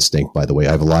at from Instinct, by the way,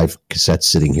 I have a live cassette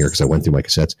sitting here because I went through my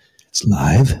cassettes. It's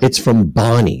live? It's from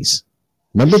Bonnie's.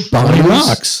 Remember Bonnie's?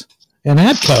 Rocks and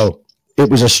Atco.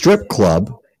 It was a strip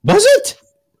club. Was it?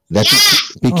 That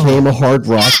became a hard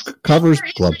rock covers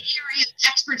club.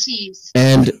 Expertise.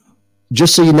 And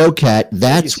just so you know, Kat,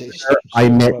 that's where I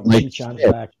met Mike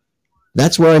Smith.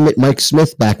 That's where I met Mike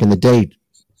Smith back in the day,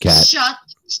 Kat. Shut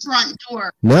the front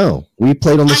door. No, we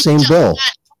played on the same bill.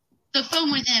 The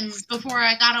phone with him before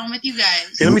I got on with you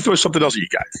guys. Hey, let me throw something else at you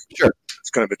guys. Sure. It's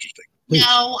kind of interesting. Please.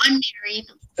 No, I'm married.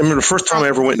 I remember the first time I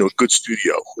ever went into a good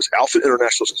studio was Alpha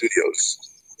International Studios.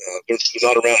 They're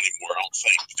not around anymore, I don't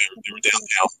think. They were down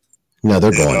now. No,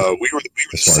 they're gone. We were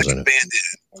the second band in.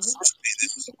 The first band in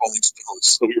was the Rolling Stones.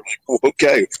 So we were like, oh,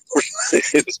 okay.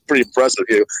 It was pretty impressive.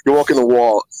 You walk in the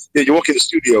wall. Yeah, you walk in the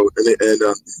studio, and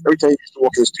every time you used to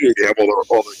walk in the studio, they have all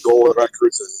the gold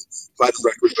records and platinum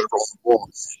records that are on the wall.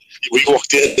 We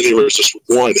walked in, and there was just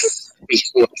one.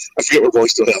 I forget what Rolling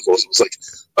Stone album was. It was like,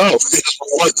 oh, there's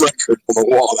one record on the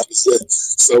wall. That was it.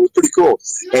 So it was pretty cool.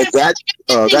 And that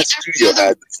studio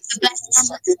had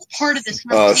the part of this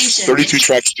conversation.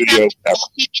 32-track studio ever.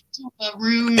 A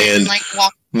room And like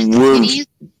walk.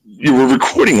 you were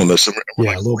recording on this.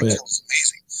 Yeah, a little bit. It was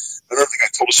amazing. Another thing I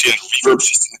told us, she had a reverb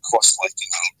system that cost like,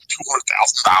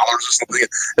 $200,000 or something.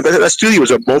 And that studio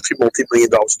was a multi-million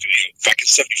dollar studio back in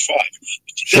 '75.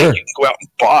 Today, you can go out and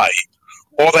buy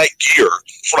all that gear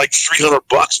for like $300 and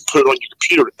put it on your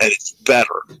computer, and it's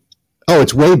better. Oh,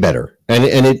 it's way better, and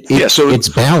it's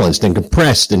balanced and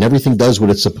compressed, and everything does what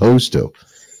it's supposed to.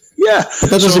 Yeah, but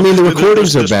that doesn't mean the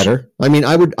recordings are better. I mean,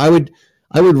 I would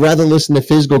rather listen to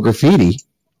Physical Graffiti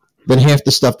than half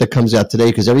the stuff that comes out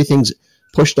today, because everything's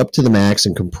pushed up to the max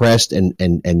and compressed and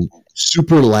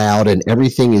super loud, and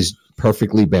everything is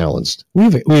perfectly balanced. We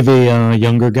have a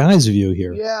younger guys view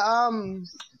here. Yeah,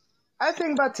 I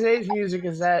think about today's music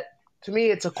is that, to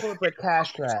me, it's a corporate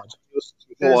cash grab.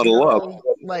 A lot of love.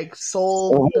 Like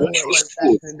soul, like back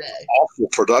in the day. Awful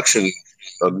production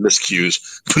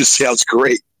miscues, but it sounds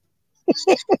great.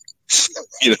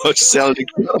 It sounds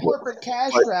incredible. Corporate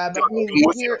cash grab. I mean,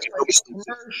 you hear like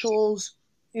commercials,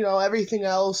 everything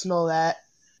else and all that.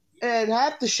 And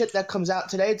half the shit that comes out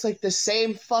today, it's like the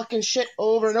same fucking shit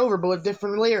over and over, but with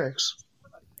different lyrics.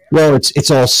 Well, it's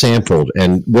all sampled,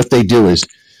 and what they do is,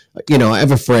 I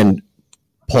have a friend,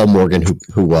 Paul Morgan,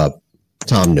 who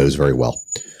Tom knows very well,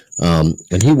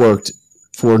 and he worked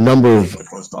for a number of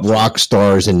rock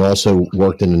stars and also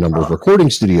worked in a number of recording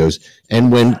studios.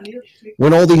 And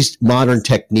when all these modern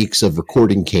techniques of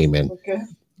recording came in,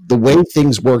 the way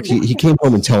things worked, he came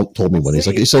home and told me one. He's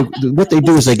like, so what they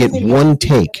do is they get one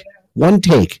take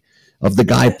of the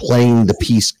guy playing the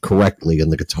piece correctly on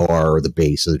the guitar or the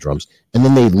bass or the drums, and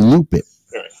then they loop it.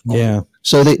 Yeah.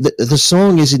 So the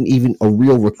song isn't even a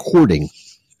real recording.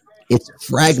 It's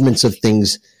fragments of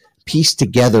things pieced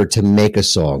together to make a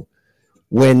song.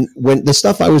 When the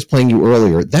stuff I was playing you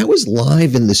earlier, that was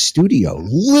live in the studio,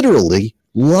 literally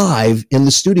live in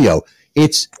the studio.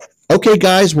 It's, okay,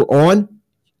 guys, we're on.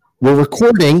 We're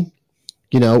recording,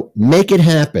 make it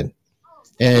happen.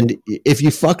 And if you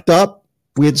fucked up,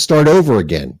 we had to start over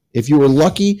again. If you were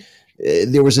lucky,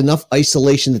 there was enough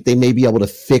isolation that they may be able to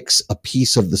fix a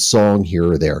piece of the song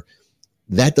here or there.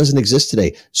 That doesn't exist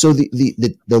today. So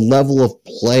the level of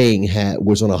playing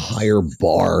was on a higher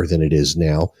bar than it is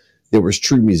now. There was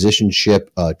true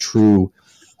musicianship, true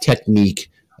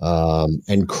technique,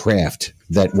 and craft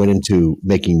that went into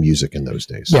making music in those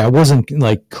days. Yeah, it wasn't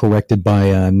like corrected by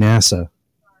NASA.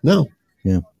 No.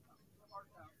 Yeah.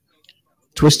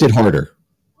 Twisted harder.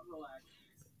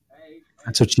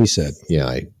 That's what she said.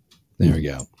 Yeah. There we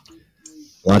go.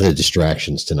 A lot of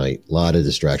distractions tonight. A lot of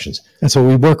distractions. That's what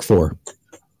we work for.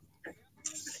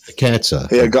 The cat's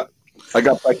Hey, I got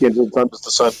back in time to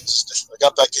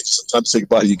say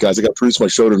goodbye to you guys. I got to produce my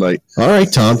show tonight. All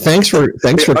right, Tom. Thanks for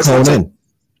calling in.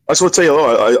 I just want to tell you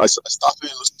hello. I stopped in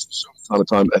and listened to the show from time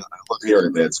to time, and I love hearing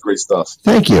it, man. It's great stuff.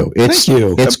 Thank you.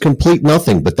 It's complete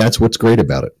nothing, but that's what's great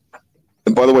about it.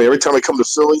 And by the way, every time I come to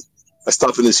Philly, I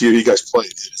stop in this year. You guys play.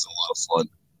 It's a lot of fun.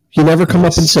 You never come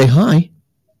up and say hi?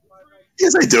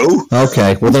 Yes, I do.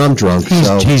 Okay. Well, then I'm drunk.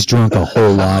 He's drunk a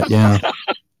whole lot, yeah.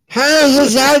 Hi,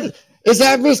 is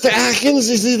that Mr. Atkins?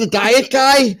 Is he the diet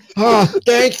guy? Oh,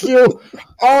 thank you.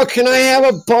 Oh, can I have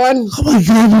a bun? Oh, my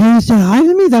God, you didn't say hi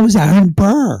to me? That was Aaron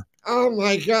Burr. Oh,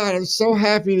 my God, I'm so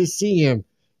happy to see him.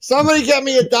 Somebody get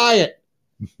me a diet.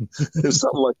 Something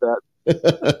like that.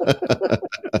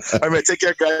 All right, man. Take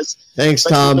care, guys. Thanks,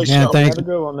 Tom. Yeah, thanks. Have a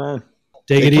good one, man.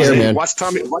 Take it easy, man. Watch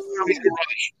Tommy.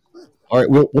 All right,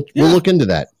 we'll look into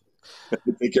that.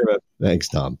 Take care, man. Thanks,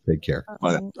 Tom. Take care.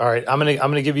 All right, I'm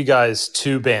gonna give you guys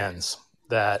two bands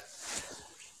that,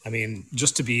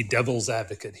 just to be devil's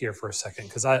advocate here for a second,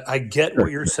 because I get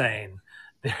what you're saying.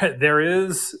 There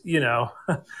is,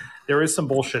 there is some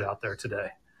bullshit out there today.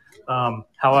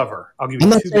 However, I'll give you. I'm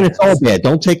not two saying bands. it's all bad.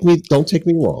 Don't take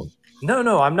me wrong.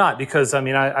 No, I'm not, because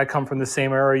I come from the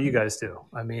same era you guys do.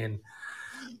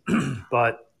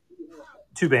 But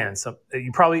two bands.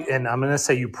 You probably, and I'm going to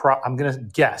say I'm going to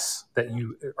guess that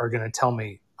you are going to tell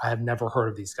me I have never heard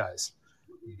of these guys.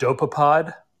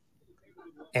 Dopapod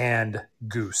and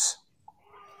Goose.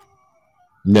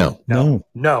 No.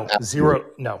 Zero.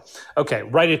 No. Okay,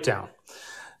 write it down.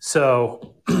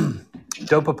 So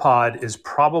Dopapod is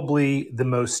probably the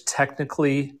most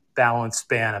technically balanced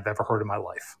band I've ever heard in my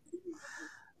life.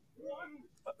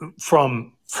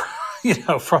 From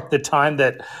the time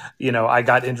that, I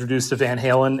got introduced to Van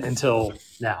Halen until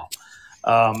now.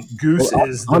 Goose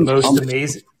is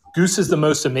the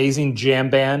most amazing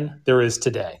jam band there is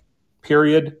today.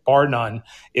 period, bar none.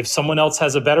 If someone else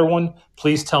has a better one,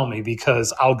 please tell me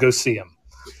because I'll go see them.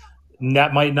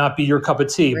 That might not be your cup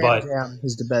of tea, Grand but Jam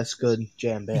is the best good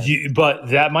jam band. but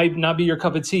that might not be your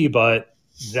cup of tea, but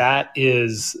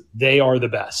they are the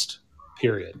best,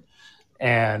 period.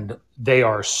 And they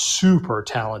are super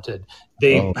talented.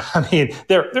 I mean,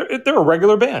 they're a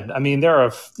regular band. I mean, they're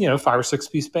a 5 or 6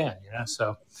 piece band,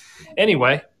 So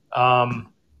anyway,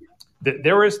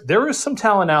 there is some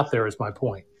talent out there is my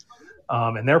point.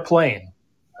 And they're playing.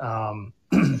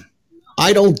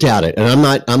 I don't doubt it, and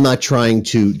I'm not trying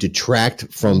to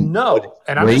detract from. No,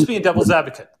 and I'm just being devil's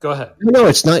advocate. Go ahead. No,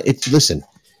 it's not. Listen,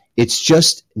 it's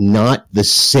just not the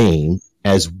same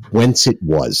as whence it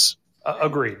was.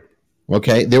 Agreed.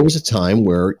 Okay, there was a time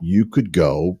where you could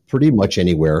go pretty much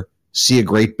anywhere, see a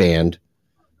great band,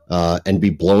 and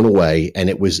be blown away, and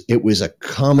it was a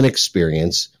common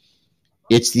experience.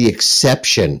 It's the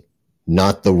exception,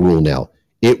 not the rule. Now,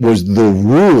 it was the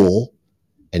rule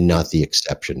and not the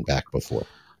exception back before.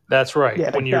 That's right.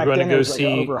 Yeah, when you're going to then go it was like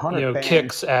see over 100 bands.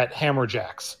 Kicks at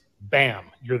Hammerjacks, bam,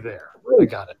 you're there. I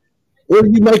got it. Or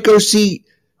you might go see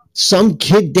some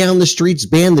kid down the street's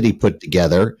band that he put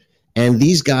together, and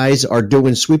these guys are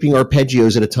doing sweeping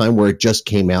arpeggios at a time where it just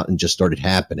came out and just started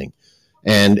happening.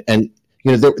 And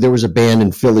there was a band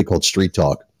in Philly called Street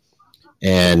Talk,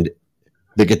 and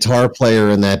the guitar player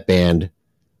in that band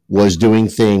was doing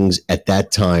things at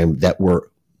that time that were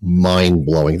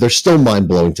mind-blowing. They're still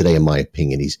mind-blowing today, in my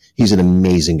opinion. He's an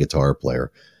amazing guitar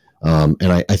player. And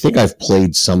I think I've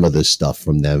played some of this stuff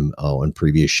from them on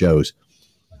previous shows.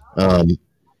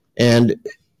 And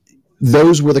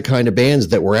those were the kind of bands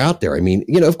that were out there. I mean,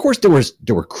 of course there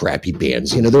were crappy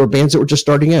bands. There were bands that were just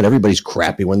starting out. Everybody's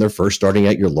crappy when they're first starting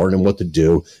out. You're learning what to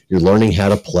do. You're learning how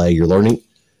to play. You're learning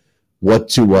what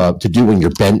to do when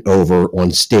you're bent over on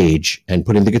stage and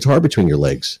putting the guitar between your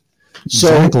legs.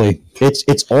 So Exactly.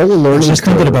 It's all a learning. I was just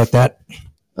thinking curve. about that.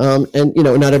 And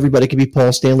not everybody can be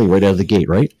Paul Stanley right out of the gate,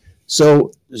 right?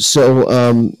 So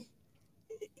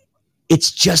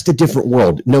it's just a different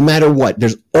world. No matter what,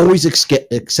 there's always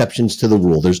exceptions to the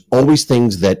rule. There's always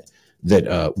things that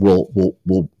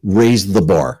will raise the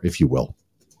bar, if you will.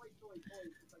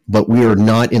 But we are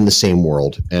not in the same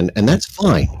world, and that's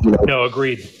fine. No,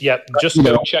 agreed. Yep. Just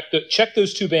go check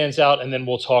those 2 bands out, and then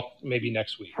we'll talk maybe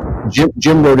next week.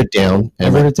 Jim wrote it down. I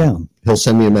wrote it down. He'll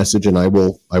send me a message, and I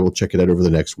will check it out over the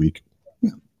next week.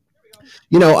 Yeah.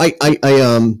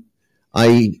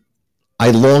 I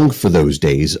long for those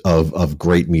days of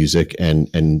great music, and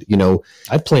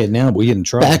I'd play it now, but we didn't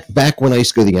try. Back when I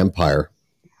used to go to the Empire,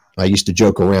 I used to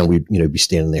joke around. We'd be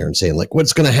standing there and saying, like,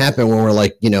 what's going to happen when we're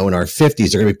like, in our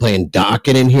 50s? They're going to be playing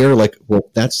Dokken in here. Like, well,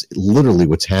 that's literally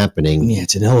what's happening. Yeah,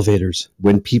 it's in elevators.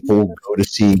 When people go to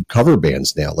see cover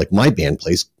bands now, like my band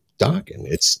plays Dokken.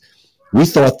 We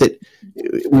thought that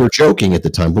we were joking at the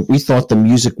time, but we thought the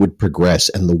music would progress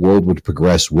and the world would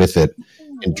progress with it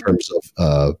in terms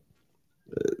of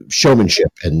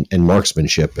showmanship and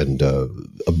marksmanship and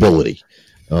ability.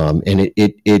 And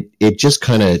it just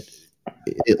kind of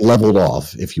leveled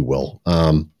off, if you will.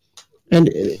 And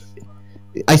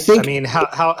I think. I mean,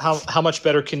 how much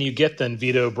better can you get than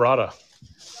Vito Bratta?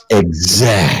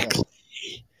 Exactly.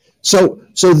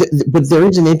 But there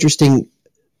is an interesting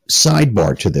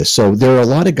sidebar to this. So there are a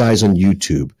lot of guys on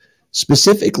YouTube,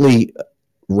 specifically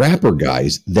rapper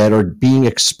guys, that are being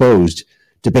exposed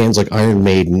to bands like Iron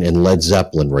Maiden and Led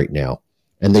Zeppelin right now.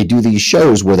 And they do these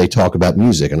shows where they talk about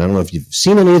music. And I don't know if you've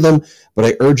seen any of them, but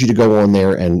I urge you to go on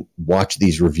there and watch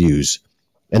these reviews.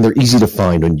 And they're easy to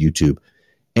find on YouTube.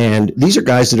 And these are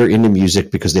guys that are into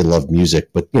music because they love music,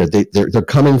 but they're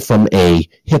coming from a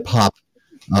hip hop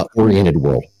oriented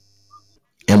world.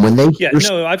 And when they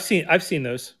I've seen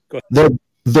those. Go ahead.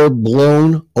 They're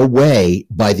blown away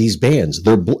by these bands.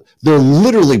 They're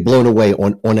literally blown away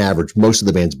on average, most of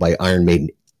the bands, by Iron Maiden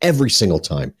every single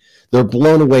time. They're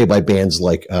blown away by bands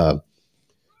like what's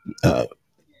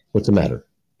the matter?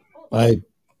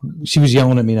 She was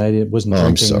yelling at me and I wasn't drinking.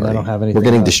 I'm sorry. And I don't have anything. We're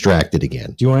getting distracted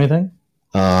again. Do you want anything?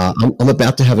 I'm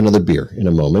about to have another beer in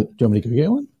a moment. Do you want me to go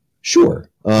get one? Sure.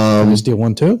 Can I steal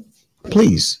one too?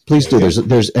 Please do.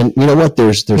 There's and you know what?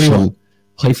 There's some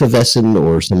Hefeweizen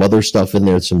or some other stuff in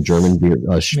there. Some German beer.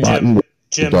 Spaten.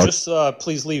 Jim, just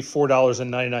please leave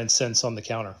 $4.99 on the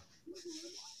counter.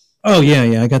 Oh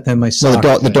yeah, I got that in my sock.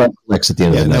 No, the dog collects at the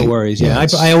end of the night. No worries. Yeah,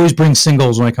 I always bring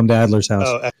singles when I come to Adler's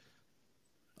house.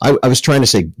 I was trying to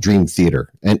say Dream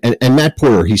Theater, and Matt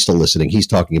Porter, he's still listening. He's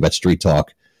talking about Street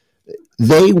Talk.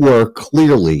 They were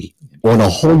clearly on a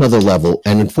whole nother level,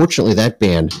 and unfortunately, that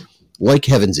band, like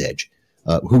Heaven's Edge,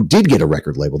 who did get a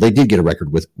record label, they did get a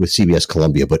record with CBS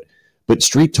Columbia, but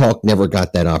Street Talk never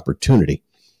got that opportunity.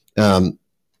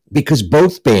 because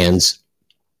both bands,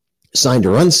 signed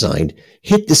or unsigned,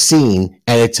 hit the scene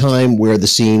at a time where the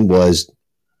scene was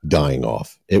dying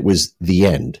off. It was the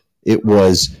end. It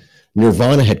was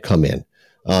Nirvana had come in.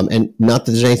 And not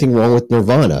that there's anything wrong with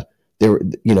Nirvana.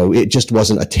 It just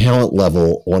wasn't a talent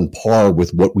level on par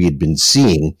with what we had been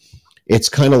seeing. It's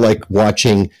kind of like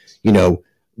watching,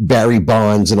 Barry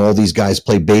Bonds and all these guys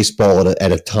play baseball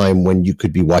at a time when you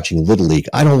could be watching Little League.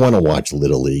 I don't want to watch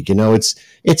Little League.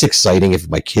 It's exciting if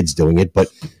my kid's doing it, but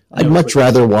I'd much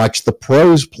rather watch the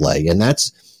pros play. And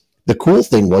that's the cool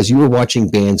thing was you were watching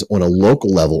bands on a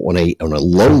local level, on a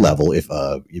low level, if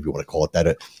you want to call it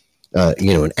that,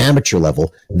 an amateur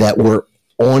level that were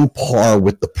on par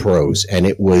with the pros. And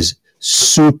it was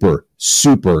super,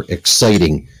 super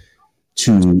exciting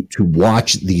to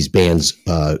watch these bands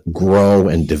grow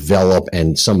and develop,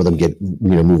 and some of them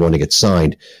move on to get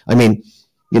signed. I mean,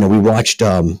 we watched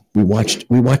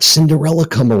Cinderella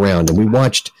come around, and we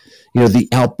watched the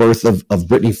outbirth of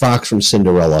Brittany Fox from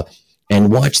Cinderella,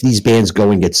 and watch these bands go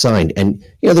and get signed. And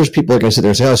there's people that are going to sit there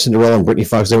and say, "Oh, Cinderella and Brittany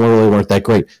Fox, they really weren't that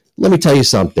great." Let me tell you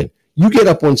something. You get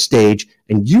up on stage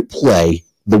and you play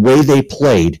the way they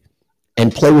played,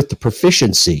 and play with the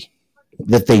proficiency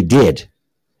that they did.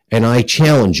 And I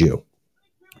challenge you.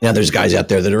 Now, there's guys out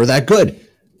there that are that good.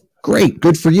 Great.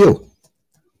 Good for you.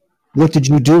 What did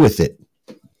you do with it?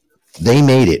 They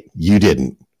made it. You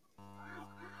didn't.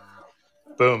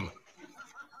 Boom.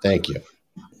 Thank you.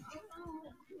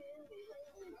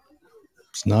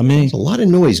 It's not me. There's a lot of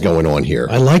noise going on here.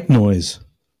 I like noise.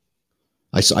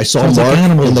 I saw Sounds Mark like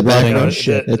animals in the running background. on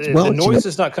shit. The noise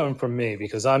is not coming from me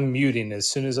because I'm muting as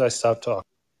soon as I stop talking.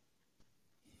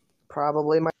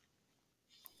 Probably my.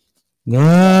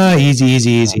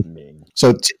 Easy.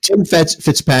 So Tim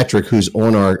Fitzpatrick, who's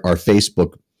on our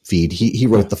Facebook feed, he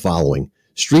wrote the following.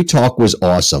 Street Talk was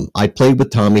awesome. I played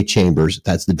with Tommy Chambers.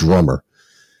 That's the drummer.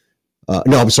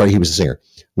 No, I'm sorry. He was a singer.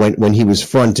 When he was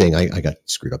fronting, I got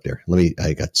screwed up there.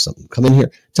 I got something. Come in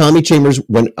here. Tommy Chambers,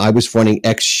 when I was fronting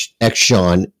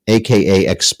X-Sean, a.k.a.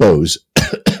 Expose,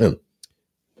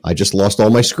 I just lost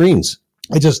all my screens.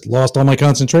 I just lost all my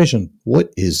concentration.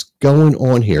 What is going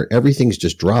on here? Everything's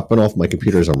just dropping off my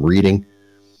computer as I'm reading.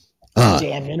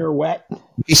 Damn interwet.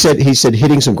 He said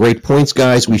hitting some great points,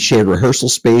 guys. We shared rehearsal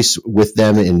space with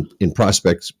them in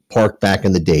Prospect Park back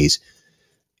in the days.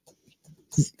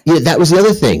 Yeah, that was the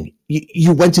other thing.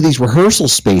 You went to these rehearsal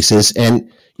spaces,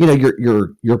 and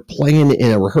you're playing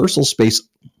in a rehearsal space.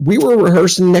 We were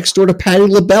rehearsing next door to Patti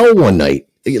LaBelle one night.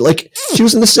 Like, she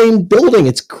was in the same building.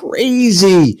 It's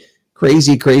crazy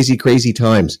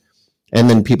times. And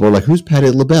then people are like, "Who's Patti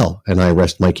LaBelle?" And I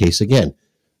rest my case again.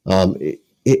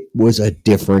 It was a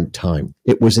different time.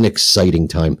 It was an exciting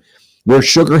time. Where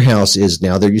Sugar House is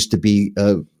now, there used to be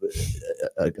a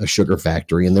sugar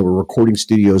factory, and there were recording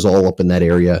studios all up in that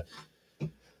area.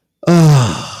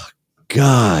 Oh,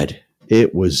 God.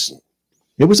 It was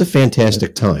a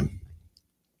fantastic time.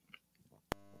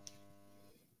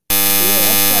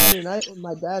 Saturday night when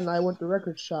my dad and I went to the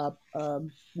record shop,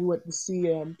 we went to see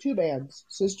two bands,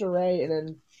 Sister Ray and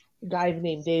then a guy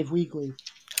named Dave Weekley.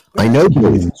 I know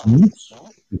Dave.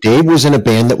 Dave was in a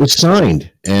band that was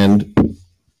signed, and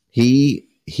their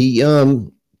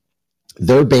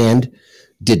band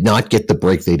did not get the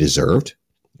break they deserved,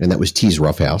 and that was Tease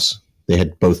Roughhouse. They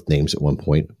had both names at one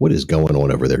point. What is going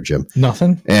on over there, Jim?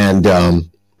 Nothing. And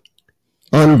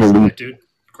unbelievable, Dude,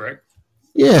 Greg.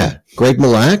 Yeah, Greg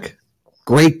Malak,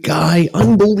 great guy,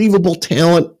 unbelievable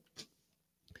talent.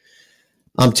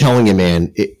 I'm telling you,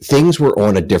 man, things were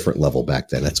on a different level back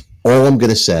then. That's all I'm going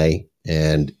to say.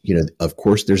 And, of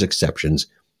course, there's exceptions.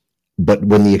 But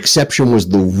when the exception was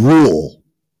the rule,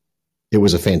 it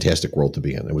was a fantastic world to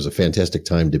be in. It was a fantastic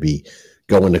time to be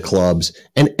going to clubs.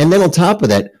 And then on top of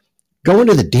that, going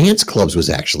to the dance clubs was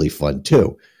actually fun,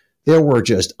 too. There were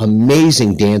just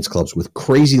amazing dance clubs with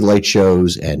crazy light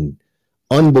shows and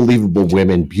unbelievable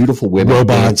women, beautiful women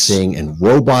Robots. dancing, and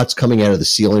robots coming out of the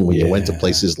ceiling when you went to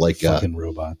places like fucking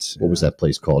robots. What was that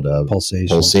place called?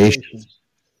 Pulsation.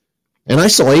 And I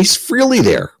saw Ace Frehley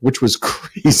there, which was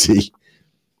crazy.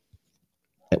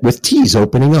 With Tease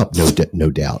opening up, no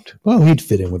doubt. Well, he'd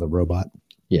fit in with a robot.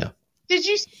 Yeah. Did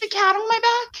you see the cat on my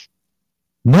back?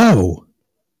 No.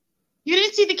 You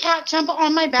didn't see the cat jump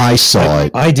on my back? I saw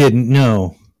it. I didn't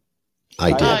know.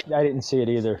 I did. I didn't see it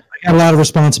either. I got a lot of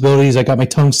responsibilities. I got my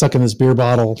tongue stuck in this beer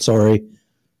bottle. Sorry.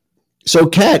 So,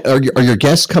 Kat, are your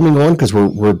guests coming on? Because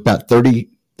we're about 30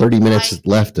 minutes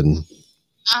left, and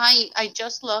I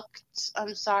just looked.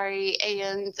 I'm sorry,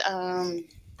 and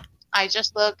I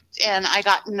just looked and I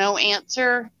got no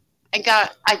answer. I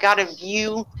got a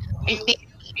view. I think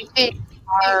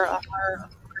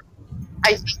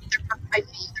I think they're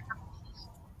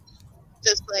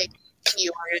just like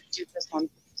you are going to do this on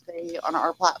Thursday on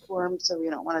our platform, so we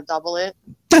don't want to double it.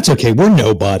 That's okay. We're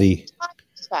nobody.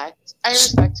 I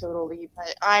respect totally,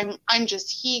 but I'm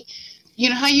just he. You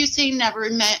know how you say never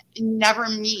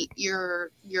meet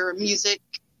your music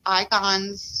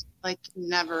icons, like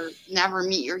never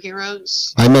meet your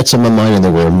heroes. I met some of mine and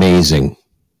they were amazing.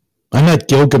 I met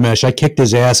Gilgamesh. I kicked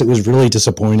his ass. It was really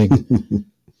disappointing.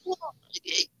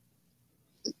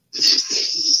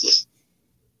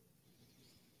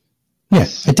 Yeah,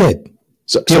 I did.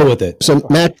 So, Deal with it. So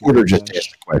Matt Porter just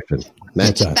asked a question.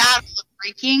 Matt's Battle of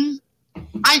Breaking.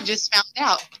 I just found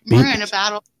out we're in a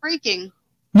battle of breaking.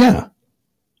 Yeah.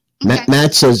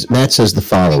 Matt says the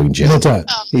following, Jim. What's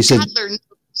that? He said, Adler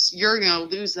knows you're going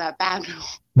to lose that battle.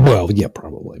 Well, yeah,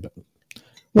 probably. But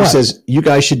he says, you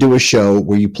guys should do a show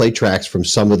where you play tracks from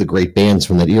some of the great bands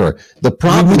from that era. The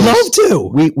problem We'd is, love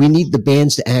to. We need the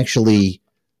bands to actually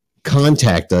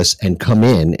contact us and come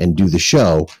in and do the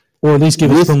show. Or at least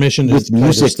give us permission to with play their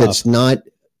music stuff. that's not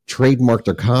trademarked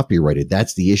or copyrighted.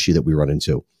 That's the issue that we run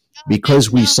into. Because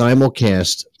we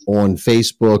simulcast on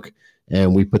Facebook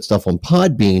and we put stuff on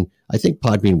Podbean, I think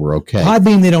Podbean we're okay.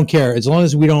 Podbean, they don't care. As long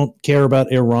as we don't care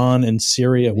about Iran and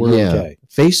Syria, we're okay.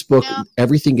 Facebook,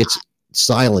 everything gets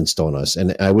silenced on us.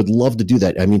 And I would love to do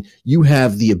that. I mean, you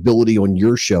have the ability on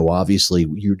your show. Obviously,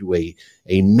 you do a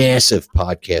massive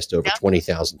podcast over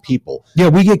 20,000 people. Yeah,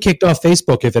 we get kicked off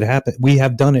Facebook if it happens. We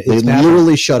have done it. They It's happened.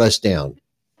 literally shut us down.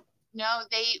 No,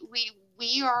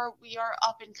 we are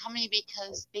up and coming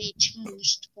because they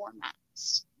changed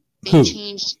formats. They Who?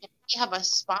 changed. We have a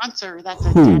sponsor that's a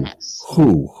Who? dentist.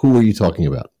 Who are you talking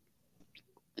about?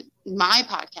 My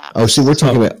podcast. Oh, see, we're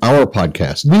talking about our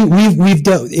podcast. We've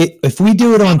done it. If we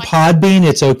do it on Podbean,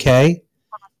 it's okay.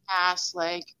 Podcasts,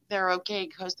 like they're okay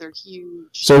because they're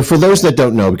huge. So for those that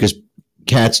don't know, because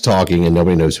Kat's talking and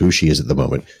nobody knows who she is at the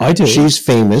moment. I do. She's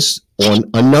famous on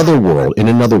another world. In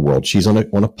another world, she's on a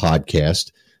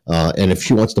podcast. And if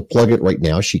she wants to plug it right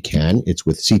now, she can. It's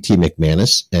with CT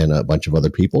McManus and a bunch of other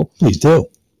people. Please do.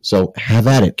 So have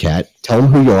at it, Kat. Tell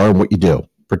them who you are and what you do.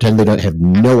 Pretend they don't have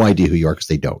no idea who you are because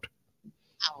they don't.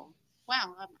 Oh,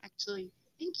 wow! Actually,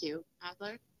 thank you,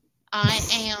 Adler. I'm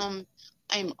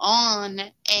on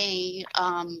a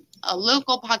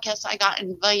local podcast. I got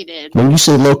invited. When you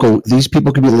say local, these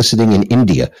people could be listening in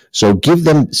India. So give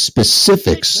them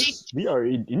specifics. We are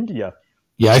in India.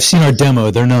 Yeah, I've seen our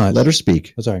demo. They're not. Let her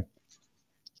speak. Oh, sorry.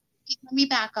 Let me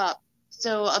back up.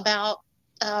 So about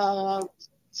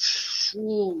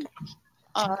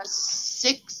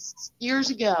 6 years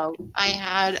ago, I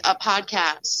had a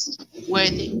podcast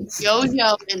with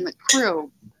Yo-Yo and the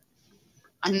crew.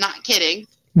 I'm not kidding.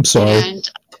 I'm sorry. And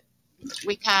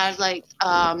we had like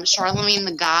Charlemagne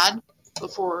the God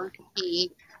before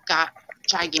he got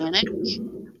gigantic,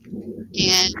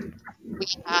 and we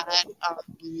had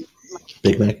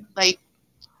Big Mac. like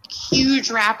huge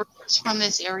rappers from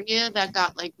this area that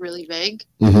got like really big,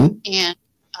 Mm-hmm.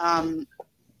 and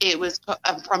it was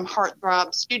from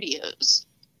Heartthrob Studios,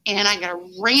 and I got a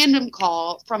random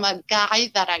call from a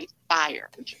guy that I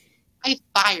fired. I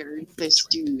fired this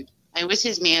dude. I was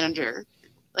his manager.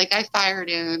 Like, I fired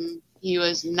him. He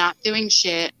was not doing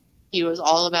shit. He was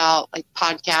all about like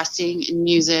podcasting and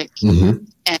music. Mm-hmm.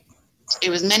 And it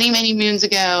was many, many moons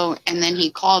ago. And then he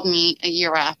called me a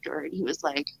year after, and he was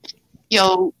like,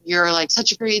 yo, you're like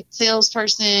such a great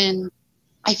salesperson.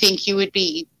 I think you would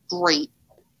be great,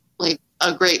 like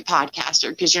a great podcaster,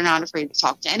 because you're not afraid to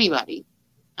talk to anybody.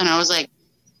 And I was like,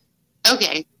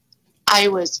 okay. I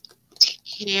was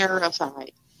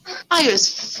terrified. I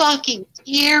was fucking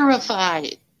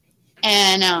terrified.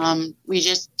 And we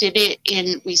just did it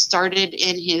we started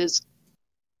in his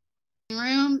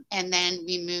room, and then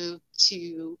we moved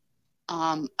to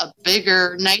a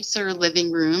bigger, nicer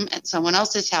living room at someone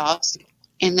else's house.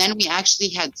 And then we actually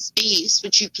had space,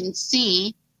 which you can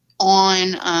see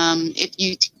on if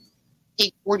you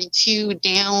take 42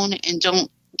 down and don't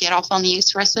get off on the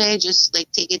expressway, just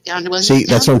like take it down to one. See,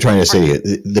 that's what I'm trying to say.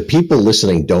 The people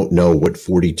listening don't know what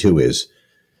 42 is.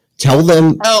 Tell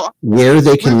them where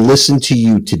they can listen to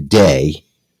you today,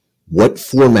 what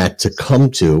format to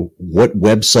come to, what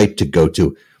website to go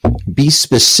to. Be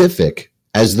specific,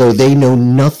 as though they know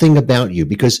nothing about you,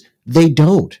 because they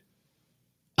don't.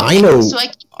 I know. So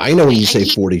I know when you say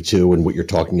 42 and what you're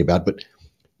talking about, but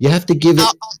you have to give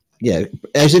it,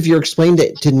 as if you're explaining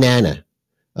it to Nana,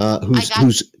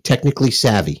 who's technically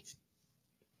savvy.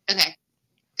 Okay,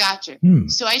 gotcha.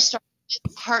 So I started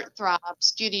Heartthrob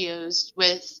Studios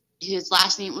with his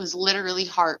last name was literally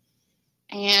Heart,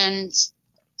 and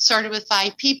started with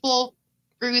 5 people,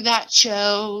 grew that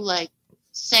show, like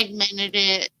segmented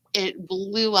it, it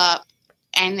blew up,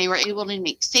 and they were able to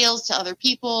make sales to other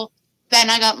people. Then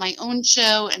I got my own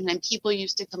show, and then people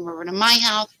used to come over to my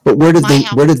house. But where did they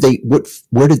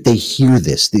hear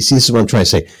this? This is what I'm trying to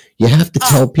say. You have to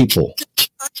tell people.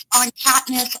 On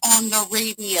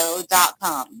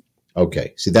catnessontheradio.com.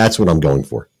 Okay. See, that's what I'm going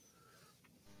for.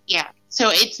 Yeah. So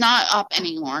it's not up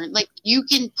anymore. Like, you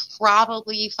can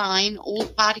probably find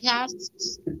old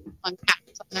podcasts on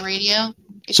Catness on the Radio.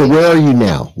 So where are you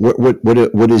now?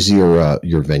 What is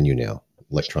your venue now?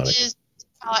 Electronic. This is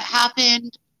how it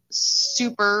happened.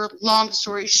 Super long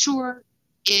story short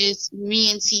is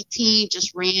me and CT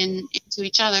just ran into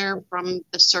each other from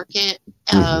the circuit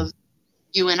of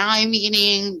you and I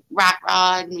meeting, Rat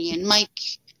Rod, me and Mike,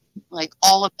 like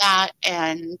all of that.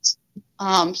 And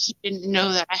he didn't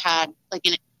know that I had like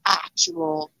an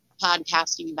actual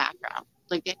podcasting background.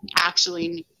 Like, it actually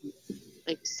knew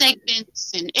like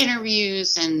segments and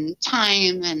interviews and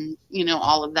time and, you know,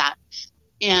 all of that.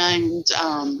 And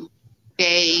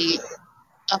they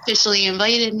officially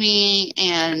invited me,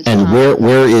 and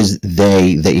where is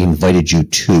they invited you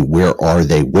to? Where are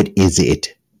they? What is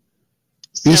it?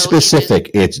 Be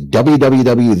specific. It's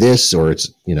www this, or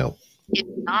it's, you know. It's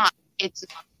not. It's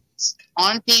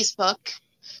on Facebook.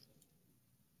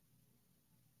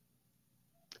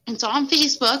 It's on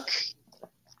Facebook.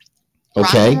 Okay.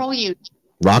 Rock and Roll Union.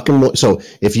 Rock and Roll. So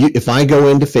if I go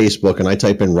into Facebook and I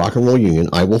type in Rock and Roll Union,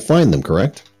 I will find them,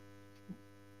 correct?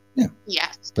 Yeah.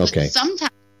 Yes. Okay. But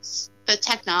sometimes the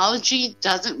technology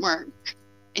doesn't work,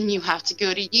 and you have to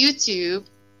go to YouTube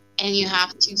and you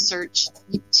have to search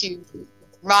YouTube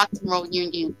Rock and Roll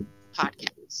Union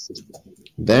podcast.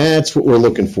 That's what we're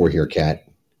looking for here, Kat.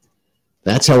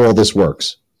 That's how all this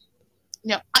works.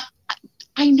 No,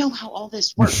 I know how all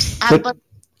this works.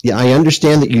 Yeah, I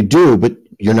understand that you do, but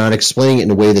you're not explaining it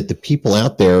in a way that the people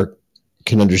out there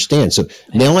can understand. So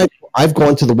now I've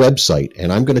gone to the website,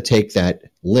 and I'm going to take that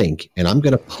link and I'm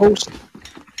going to post.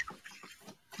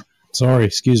 Sorry,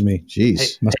 excuse me.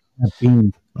 Jeez.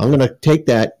 Hey. I'm going to take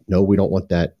that. No, we don't want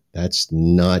that. That's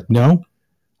not. No.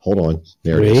 Hold on.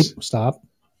 There it is. Stop.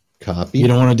 Copy. You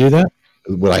don't want to do that?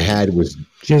 What I had was.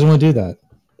 She doesn't want to do that.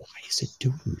 Why is it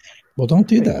doing that? Well, don't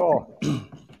do that. Paul,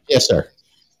 yes, sir.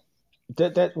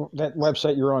 That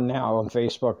website you're on now on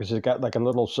Facebook, has it got like a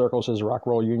little circle that says Rock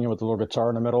Roll Union with a little guitar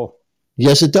in the middle?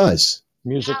 Yes, it does.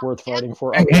 Music worth fighting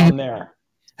for. I'm on there.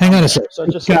 Hang on a second. So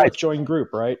just like join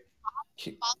group, right?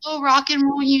 Follow Rock and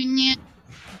Roll Union.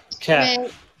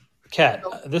 Kat,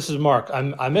 this is Mark.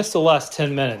 I missed the last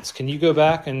 10 minutes. Can you go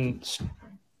back and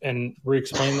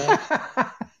re-explain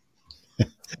that?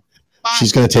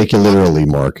 She's going to take you literally,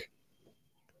 Mark.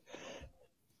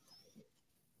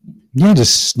 Yeah,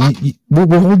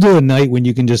 we'll do a night when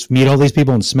you can just meet all these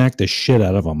people and smack the shit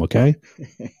out of them. Okay.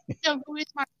 So who is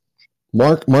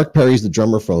Mark? Mark Perry's the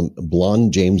drummer from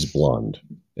Blonde James Blonde.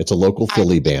 It's a local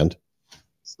Philly band.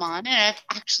 And I've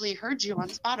actually heard you on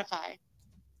Spotify.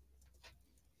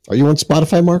 Are you on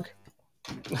Spotify, Mark?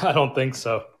 I don't think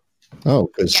so. Oh,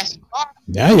 because yes, you are.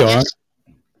 Now you are.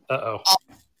 Uh-oh.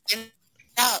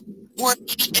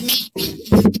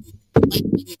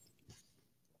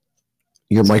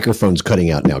 Your microphone's cutting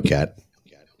out now, Kat.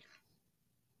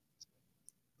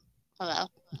 Hello.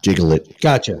 Jiggle it.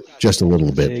 Gotcha. Just a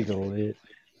little bit. Jiggle it.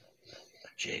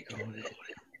 Jiggle it.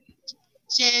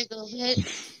 Just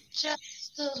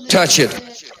a little Touch it.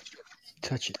 bit.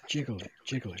 Touch it. Jiggle it.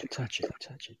 Jiggle it. Touch it.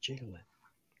 Touch it. Jiggle it.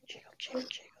 Jiggle.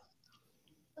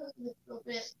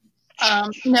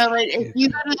 No, but if you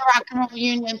go to the Rock and Roll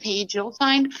Union page, you'll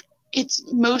find it's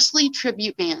mostly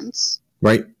tribute bands.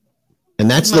 Right. And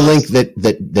that's the link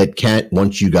that Kat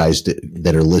wants you guys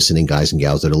that are listening, guys and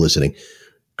gals that are listening,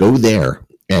 go there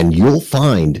and you'll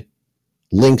find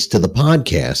links to the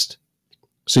podcast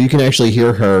so you can actually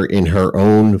hear her in her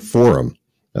own forum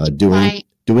doing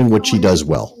what she does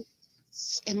well.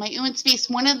 In my own space,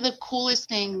 one of the coolest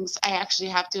things I actually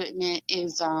have to admit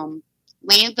is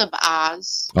Land of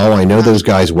Oz. Oh, I know those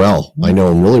guys well. I know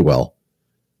them really well.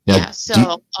 Now, yeah,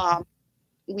 so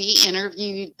we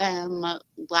interviewed them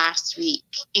last week,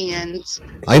 and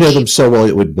I know them so well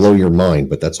it would blow your mind,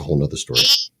 but that's a whole nother story.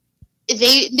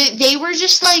 They were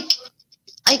just like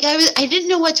I didn't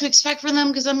know what to expect from them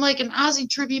because I'm like an Ozzy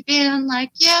tribute band,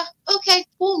 like yeah, okay,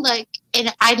 cool, like,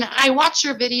 and I watched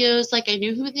their videos, like I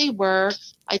knew who they were,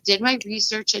 I did my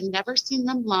research, I'd never seen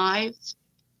them live,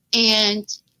 and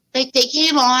like they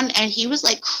came on and he was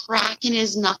like cracking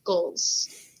his knuckles.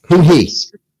 Who he?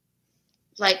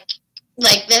 Like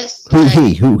this.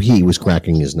 Who he was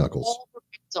cracking his knuckles. All the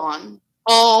rings on.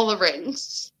 All the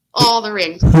rings. All the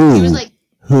rings. Who? He was like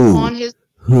on his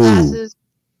glasses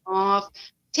off,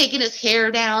 taking his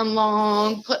hair down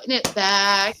long, putting it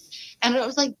back. And I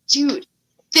was like, dude,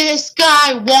 this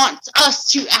guy wants us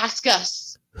to ask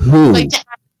us. Who? Like, to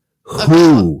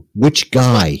Who? Which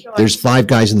guy? There's 5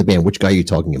 guys in the band. Which guy are you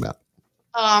talking about?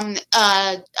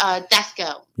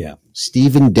 Desco. Yeah.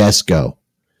 Steven Desco.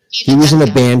 He was in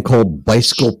a band called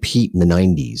Bicycle Pete in the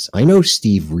 90s. I know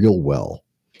Steve real well.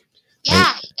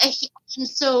 Yeah. And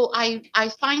so I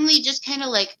finally just kind of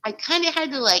like, I kind of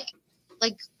had to like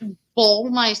bowl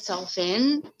myself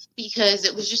in, because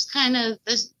it was just kind of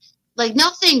this, like,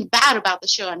 nothing bad about the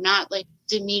show. I'm not like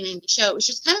demeaning the show. It was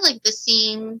just kind of like the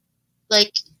same,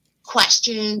 like,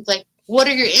 questions, like, what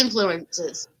are your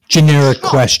influences? Generic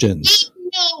questions. You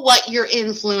know what your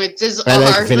influences I are.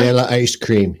 like vanilla ice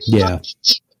cream. Yeah.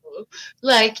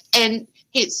 Like, and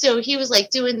so he was like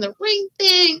doing the ring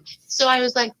thing. So I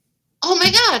was like, oh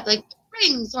my God, like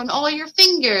rings on all your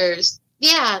fingers.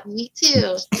 Yeah, me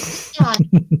too. Yeah.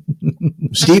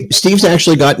 Steve's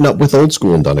actually gotten up with Old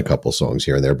School and done a couple songs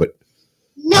here and there, but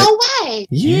no way.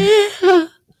 Yeah.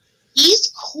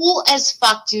 He's cool as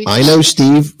fuck, dude. I know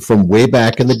Steve from way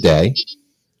back in the day.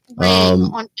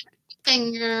 On every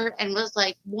finger, and was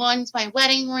like, one's my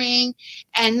wedding ring.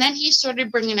 And then he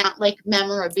started bringing out like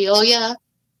memorabilia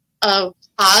of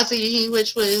Ozzy,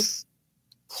 which was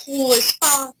cool as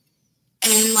fuck.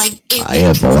 And like, I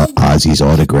have Ozzy's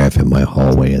autograph in my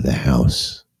hallway of the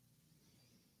house.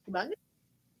 What?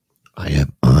 I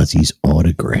have Ozzy's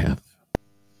autograph.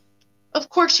 Of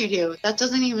course you do. That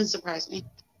doesn't even surprise me.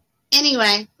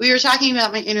 Anyway, we were talking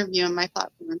about my interview on my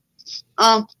platform.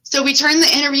 So we turned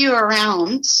the interview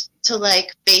around to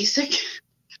like basic.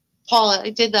 Paula,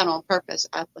 I did that on purpose.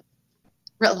 I was like,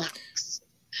 relax.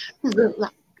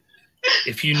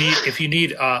 If you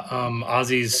need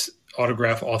Ozzy's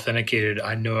autograph authenticated,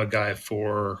 I know a guy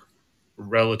for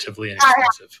relatively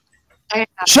inexpensive.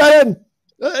 Shut him!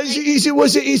 Easy,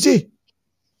 was it easy?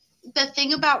 The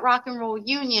thing about Rock and Roll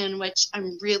Union, which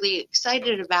I'm really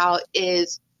excited about,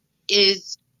 is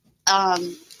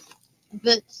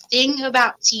the thing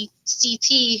about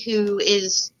CT, who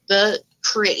is the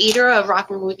creator of Rock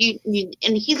and Roll Union,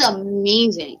 and he's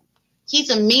amazing. He's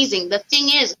amazing. The thing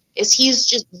is he's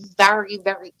just very,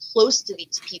 very close to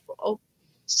these people.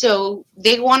 So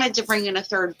they wanted to bring in a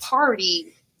third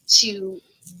party who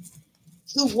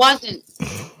wasn't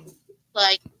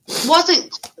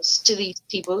close to these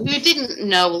people, who didn't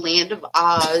know Land of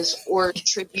Oz or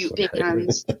tribute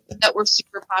bands that were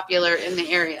super popular in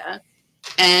the area.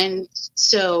 And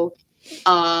so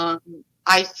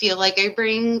I feel like I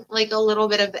bring like a little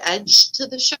bit of edge to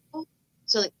the show.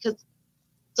 So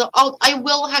I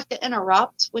will have to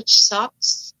interrupt, which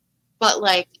sucks. But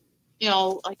like, you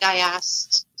know, like I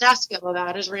asked Desco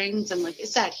about his rings, and like I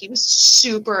said, he was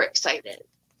super excited.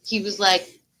 He was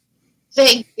like,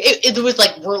 it was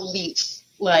like relief.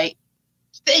 Like,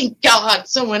 thank God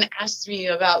someone asked me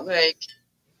about, like,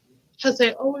 has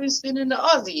I always been into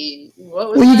Ozzy?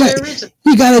 What was my original?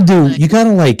 You gotta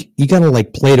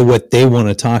play to what they want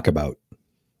to talk about.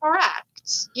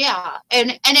 Correct. Yeah.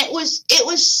 And it was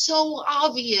so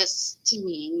obvious to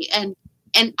me. And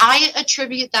I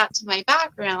attribute that to my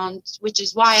background, which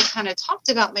is why I kind of talked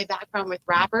about my background with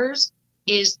rappers,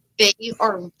 is they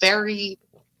are very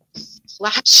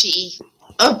flashy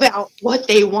about what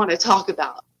they want to talk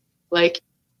about. Like,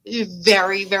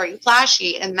 very, very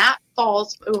flashy. And that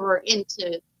falls over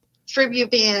into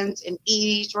tribute bands and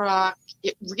 80s rock.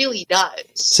 It really does.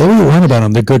 Say what you want about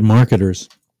them. They're good marketers.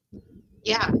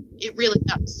 Yeah, it really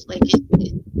does. Like,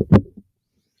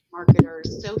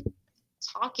 marketers. So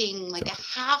talking like a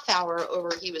half hour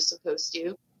over he was supposed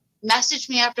to, messaged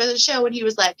me after the show, and he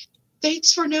was like,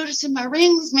 thanks for noticing my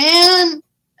rings, man.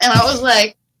 And I was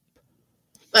like,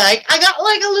 I got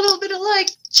like a little bit of like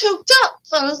choked up.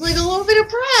 I was like a little bit of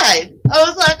pride. I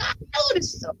was like, I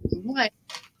noticed something. Like,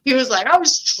 he was like, I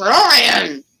was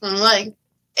trying. I'm like,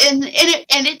 and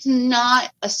it's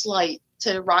not a slight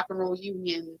to Rock and Roll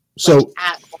Union. So like,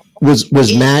 at all.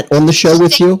 was Matt on the show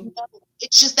with you?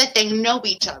 It's just that they know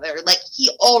each other. Like,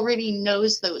 he already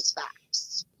knows those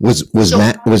facts. Was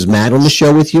Matt on the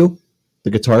show with you?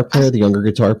 The guitar player, the younger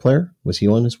guitar player, was he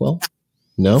on as well?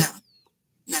 No.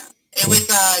 It was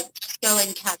Joe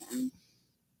and Kevin,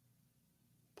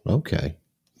 Okay.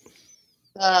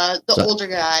 the older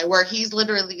guy, where he's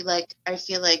literally like, I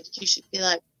feel like he should be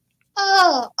like,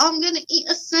 oh, I'm gonna eat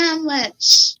a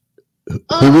sandwich.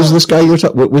 Who was this guy you were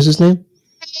talking? What was his name?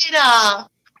 Ada.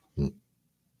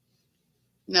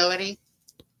 Nobody.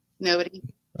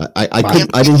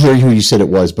 I didn't hear who you said it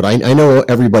was, but I know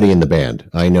everybody in the band.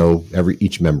 I know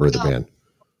each member of the band.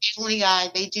 Family Guy.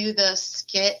 They do the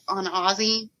skit on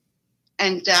Ozzy,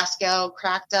 and Desco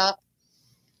cracked up.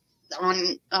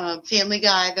 on Family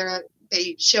Guy,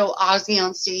 they show Ozzy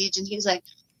on stage, and he's like,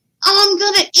 "I'm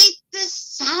gonna eat this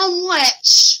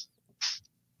sandwich."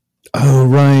 Oh,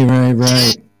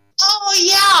 right. Oh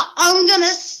yeah, I'm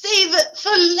gonna save it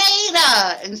for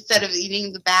later instead of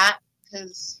eating the bat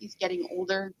because he's getting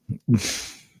older.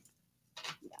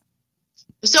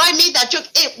 So I made that joke.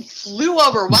 It flew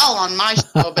over well on my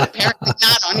show, but apparently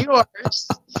not on yours.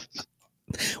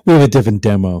 We have a different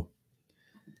demo.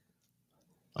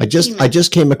 I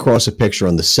just came across a picture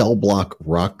on the Cell Block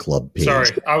Rock Club page. Sorry,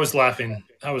 I was laughing.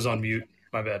 I was on mute.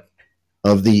 My bad.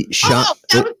 Of the shot. Oh,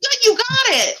 that was good. You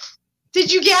got it.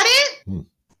 Did you get it?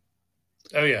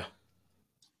 Oh yeah.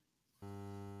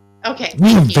 Okay. We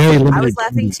have very limited. I was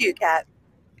laughing too, Kat.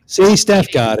 See,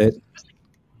 Steph got it.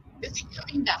 Is he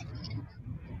coming down?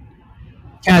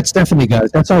 Kat, Stephanie got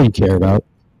it. That's all you care about.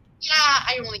 Yeah,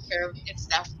 I only care if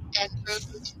Steph and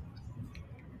Rose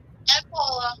and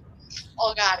Paula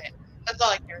all got it. That's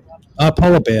all I care about.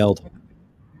 Paula bailed.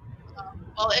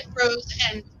 Well, if Rose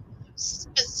and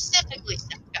specifically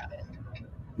Steph got it.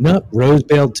 Nope, Rose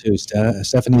bailed too.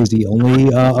 Stephanie is the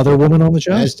only other woman on the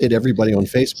show. As did everybody on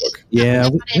Facebook. Yeah.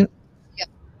 We're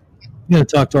going to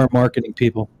talk to our marketing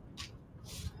people.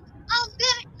 I'm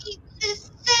gonna eat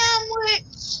this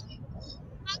sandwich.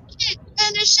 I can't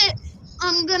finish it.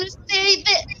 I'm gonna save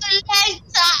it for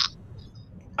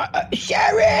later.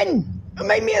 Sharon,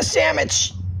 made me a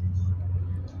sandwich.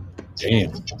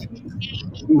 Damn.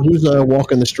 Who's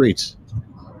walking the streets?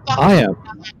 I am.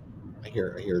 I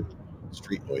hear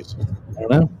street noise. I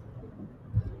don't know.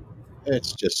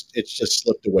 It's just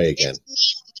slipped away again. It's me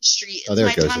on the street. Oh, there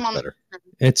It's it my goes. time It's on better.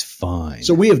 It's fine.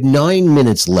 So we have 9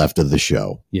 minutes left of the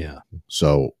show. Yeah.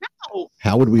 So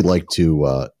how would we like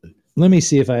to let me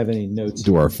see if I have any notes.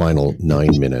 do our final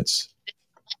 9 minutes?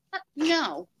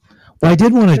 No. Well, I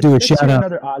did want to do a Let's shout hear out.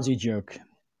 another Ozzy joke.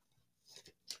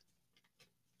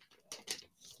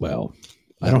 Well,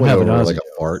 I That don't went have an over Ozzy. like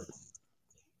a fart.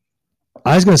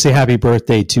 I was going to say happy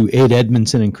birthday to Aid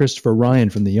Edmondson and Christopher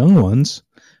Ryan from the Young Ones.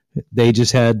 They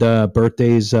just had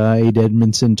birthdays. Aid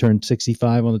Edmondson turned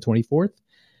 65 on the 24th,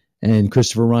 and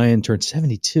Christopher Ryan turned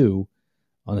 72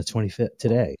 on the 25th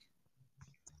today,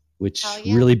 which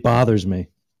really bothers me.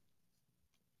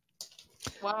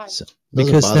 Why? So, Doesn't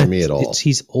because bother me at all.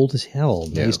 he's old as hell.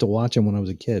 I Yeah. used to watch him when I was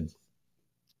a kid.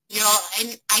 You know,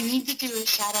 I need to do a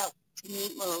shout out to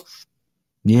Meatloaf.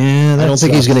 Yeah, I don't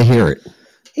think he's going to hear it.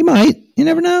 He might. You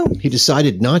never know. He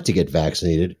decided not to get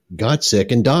vaccinated, got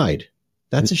sick, and died.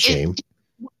 That's a shame.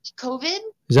 COVID?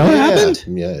 Is that what happened?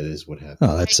 Yeah, it is what happened.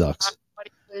 Oh, that sucks.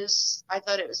 I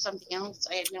thought it was something else.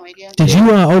 I had no idea. Did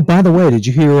you? Oh, by the way, did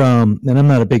you hear? And I'm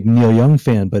not a big Neil Young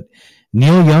fan, but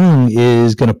Neil Young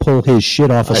is going to pull his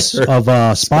shit off of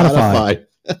Spotify.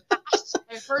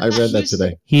 I read that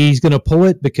today. He's going to pull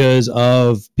it because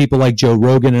of people like Joe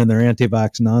Rogan and their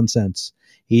anti-vax nonsense.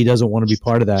 He doesn't want to be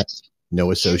part of that.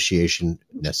 No association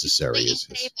necessary. Is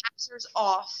Vaxxers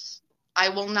off. I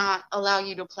will not allow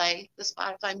you to play the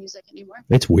Spotify music anymore.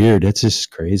 It's weird. It's just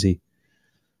crazy.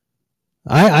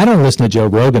 I don't listen to Joe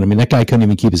Rogan. I mean, that guy couldn't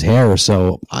even keep his hair.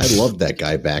 So I loved that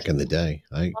guy back in the day.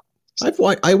 I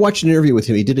watched an interview with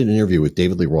him. He did an interview with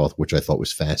David Lee Roth, which I thought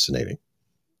was fascinating.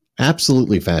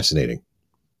 Absolutely fascinating.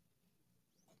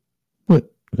 What?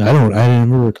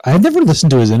 I've never listened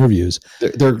to his interviews.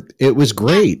 It was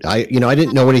great. I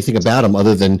didn't know anything about him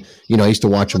other than, I used to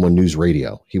watch him on news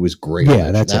radio. He was great.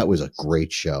 Yeah, that was a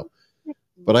great show.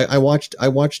 But I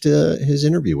watched his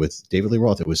interview with David Lee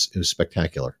Roth. It was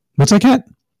spectacular. What's that, Kat?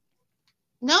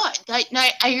 No,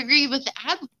 I agree with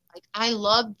Ad. Like, I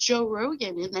loved Joe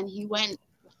Rogan, and then he went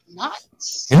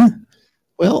nuts. Yeah.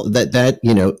 Well,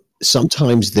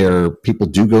 sometimes people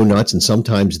do go nuts, and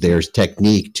sometimes there's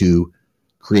technique to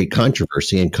create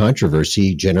controversy, and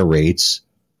controversy generates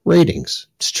ratings.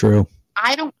 It's true.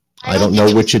 I don't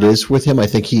know which it is with him. I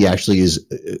think he actually is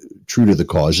true to the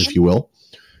cause, if you will.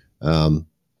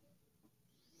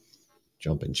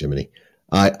 Jumping Jiminy.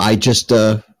 I just,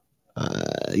 to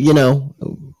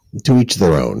each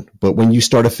their own. But when you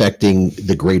start affecting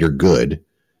the greater good,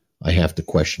 I have to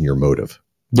question your motive.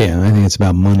 Yeah, I think it's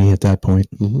about money at that point.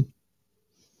 Mm-hmm.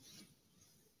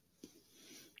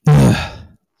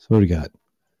 So what do we got?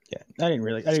 Yeah, I didn't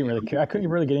really care. I couldn't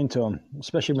really get into him,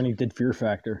 especially when he did Fear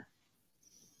Factor.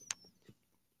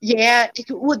 Yeah.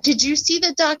 Well, did you see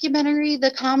the documentary,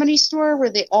 The Comedy Store, where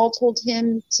they all told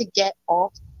him to get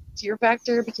off Fear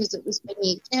Factor because it was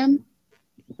beneath him?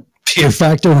 Fear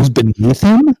Factor was beneath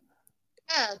him?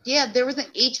 Yeah. There was an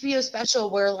HBO special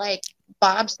where, like,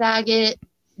 Bob Saget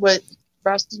would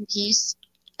rest in peace.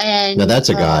 And now that's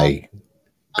a guy,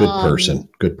 good person.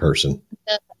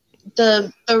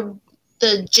 The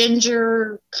the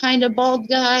ginger kind of bald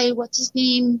guy. What's his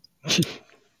name?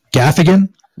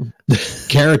 Gaffigan?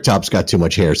 Carrot Top's got too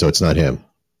much hair, so it's not him.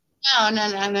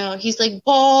 No. He's like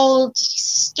bald,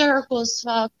 hysterical as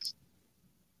fuck.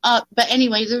 But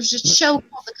anyway, there's a show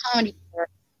called The Comedy Store,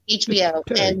 HBO,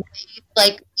 and they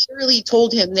like surely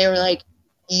told him, they were like,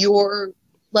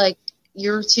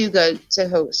 you're too good to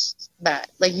host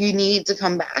that. Like, you need to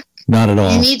come back. Not at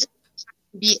all. You need to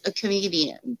be a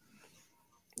comedian.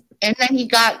 And then he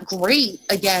got great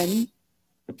again,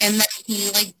 and then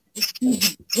he like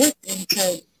dipped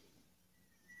into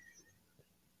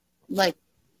like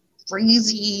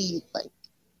crazy, like,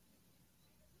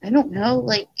 I don't know,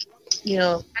 like, you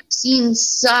know, vaccines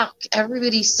suck,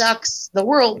 everybody sucks, the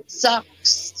world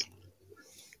sucks.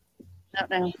 I don't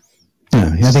know.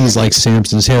 Yeah, I think he's like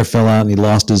Samson. His hair fell out and he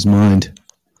lost his mind.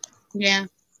 Yeah.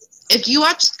 If you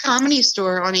watch The Comedy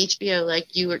Store on HBO, like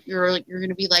you're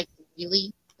gonna be like,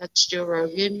 really? That's Joe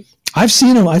Rogan? I've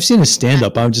seen him. I've seen his stand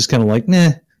up. I'm just kind of like,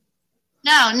 nah.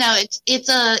 No, it's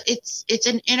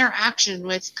an interaction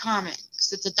with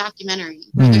comics. It's a documentary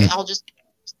where they're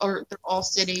all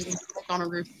sitting like, on a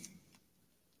roof,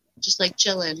 just like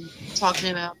chilling, talking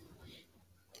about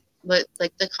like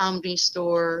The Comedy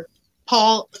Store,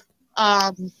 Paul,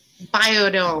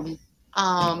 Biodome.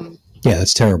 Yeah,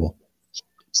 that's terrible.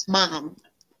 His mom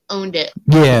owned it.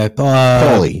 Yeah,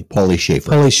 Pauly Schaefer.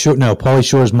 Pauly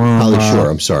Shore's mom. Pauly Shore,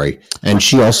 I'm sorry. And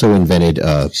she also invented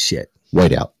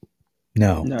Whiteout.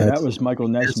 No, that was Michael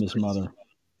Nesmith's mother.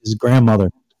 His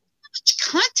grandmother. How much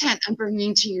content I'm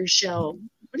bringing to your show?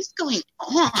 What is going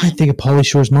on? I can't think of Pauly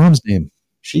Shore's mom's name.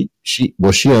 She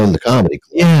owned the comedy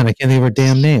club. Yeah, and I can't think of her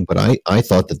damn name. But I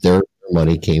thought that their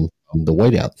money came from the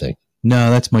Whiteout thing. No,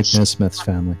 that's Mike Nesmith's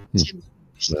family. Is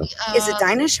it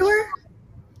Dinah Shore?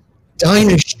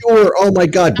 Dinah Shore. Oh my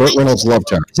God, Burt Reynolds loved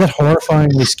her. Is that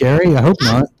horrifyingly scary? I hope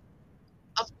not.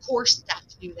 Of course, they have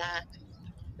to do that.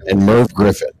 And Merv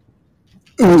Griffin.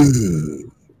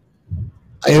 Ooh.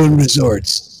 I own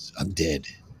resorts. I'm dead.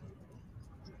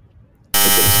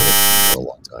 For a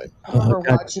long time. I remember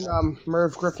watching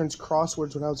Merv Griffin's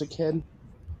Crosswords when I was a kid.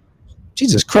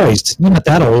 Jesus Christ, you're not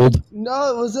that old.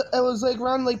 No, it was like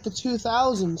around like the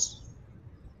 2000s.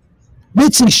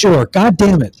 Mitzi Shore. God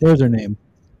damn it. There's her name.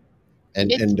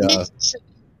 And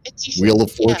Wheel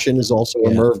of Fortune is also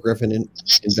a Merv Griffin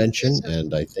invention,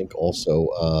 and I think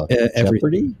also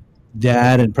Jeopardy.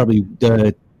 That and probably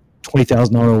the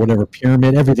 $20,000 or whatever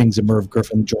pyramid. Everything's a Merv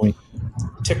Griffin joint.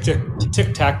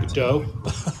 Tic-tac-toe.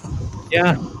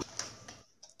 Yeah.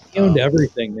 He owned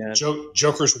everything, man.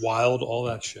 Joker's Wild, all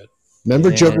that shit.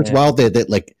 Remember Joker's Wild? That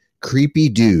like creepy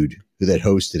dude that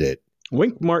hosted it.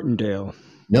 Wink Martindale.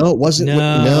 No, it wasn't.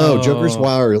 No. Joker's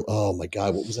Wild. Oh my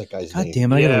God, what was that guy's name? God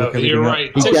damn, I gotta look everything you're up.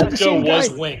 right. Tic-tac-toe was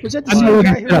Wink. Was that the same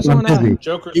guy who was on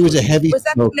Joker. He was a heavy. Was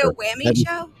that the smoker. No Whammy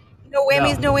show? No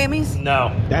whammies, no whammies?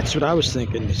 No. That's what I was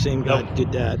thinking. The same guy did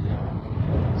that.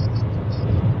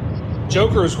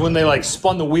 Joker is when they like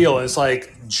spun the wheel and it's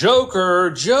like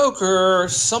Joker,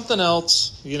 something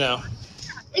else, you know.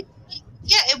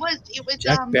 Yeah, it was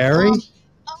Jack Barry?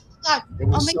 Oh God! Oh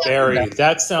my God! Barry.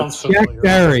 That sounds familiar.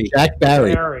 Jack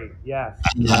Barry. Barry. Yeah.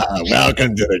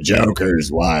 Welcome to the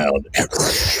Joker's Wild.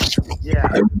 Yeah.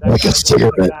 Like a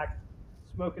cigarette.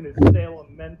 Smoking his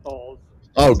Salem menthols.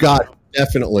 Oh God,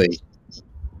 definitely.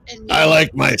 I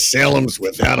like my Salems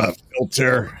without a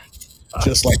filter,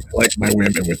 just like I like my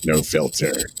women with no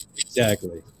filter.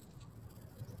 Exactly.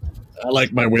 I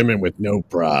like my women with no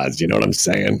bras. You know what I'm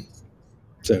saying?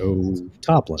 So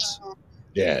topless.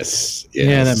 Yes.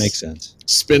 Yeah, that makes sense.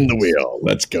 Spin the wheel.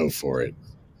 Let's go for it.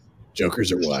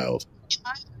 Jokers are wild.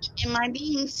 Am I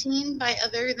being seen by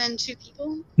other than two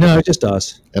people? No, just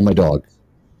us. And my dog.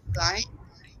 Guy?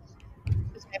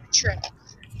 Because I have a trick.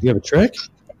 You have a trick?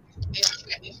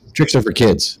 Tricks are for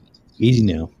kids. Easy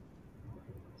now.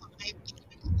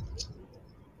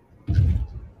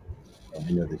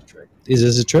 I know this trick. Is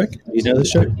this a trick? You know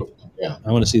this trick? Yeah.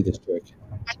 I want to see this trick.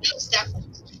 I know Steph.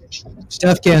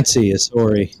 Steph can't see you.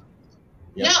 Sorry.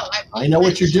 Yep. No, I know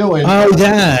what you're doing. Oh,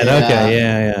 that. Okay.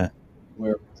 Yeah.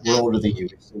 We're older than you.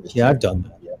 Yeah, I've done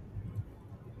that.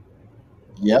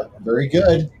 Yep. Very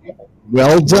good.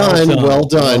 Well done. Well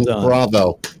done.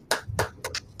 Bravo.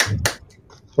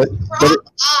 But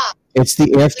it's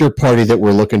the after party that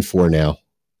we're looking for now.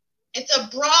 It's a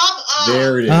bravo.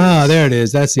 There it is. Ah, there it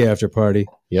is. That's the after party.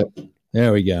 Yep.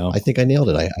 There we go. I think I nailed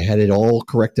it. I had it all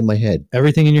correct in my head.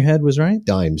 Everything in your head was right?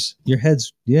 Dimes. Your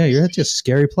head's just a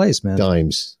scary place, man.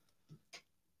 Dimes.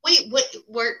 Wait,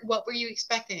 what were you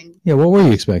expecting? Yeah, what were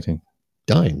you expecting?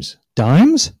 Dimes.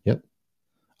 Dimes? Yep.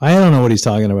 I don't know what he's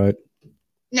talking about.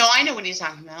 No, I know what he's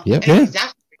talking about. Yep. I know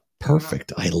exactly.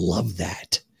 Perfect. I love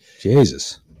that.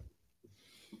 Jesus.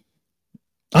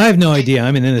 I have no idea.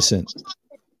 I'm an innocent.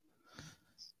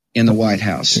 In the White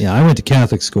House. Yeah, I went to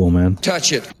Catholic school, man.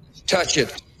 Touch it. Touch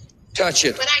it. Touch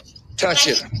it. Touch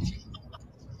it.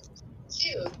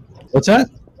 What's that?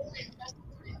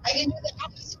 I can do the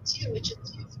opposite too, which is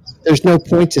There's no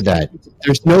point to that.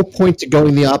 There's no point to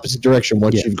going the opposite direction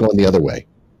once you've gone the other way.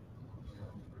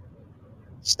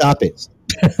 Stop it.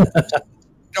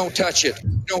 Don't touch it.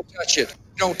 Don't touch it.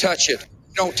 Don't touch it.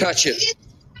 Don't touch it.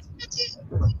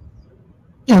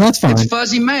 Yeah, that's fine. It's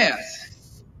fuzzy math.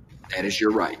 That is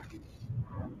your right.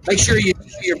 Make sure you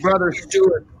tell your brother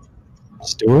Stuart.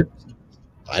 Stuart?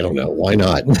 I don't know. Why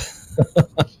not?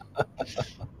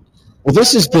 Well,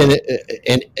 this has been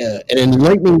an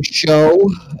enlightening show.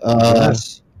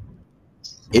 Yes.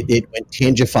 It went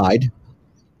tangified.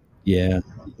 Yeah.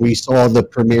 We saw the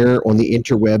premiere on the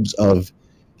interwebs of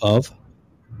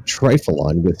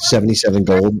Trifalon with 77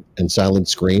 Gold and Silent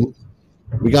Scream.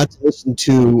 We got to listen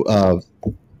to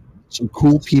some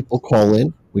cool people call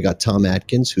in. We got Tom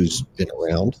Atkins, who's been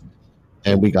around,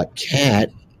 and we got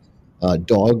Kat, a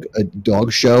dog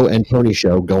show and pony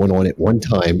show going on at one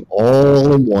time,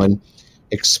 all in one,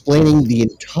 explaining the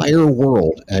entire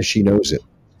world as she knows it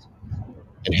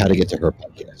and how to get to her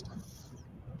podcast.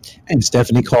 And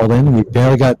Stephanie called in. We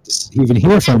barely got to even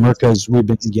hear from her because we've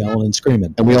been yelling and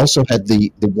screaming. And we also had the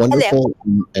wonderful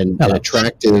and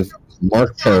attractive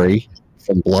Mark Perry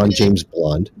from Blonde James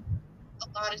Blonde.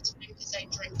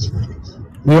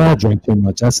 We all drink too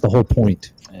much. That's the whole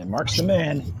point. And Mark's the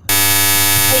man.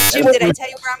 Hey, Jim, did I tell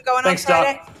you where I'm going Thanks, on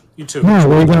Friday? Doc. You too. Yeah,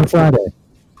 where are you going Friday?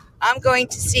 I'm going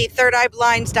to see Third Eye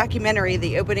Blind's documentary,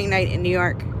 the opening night in New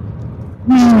York.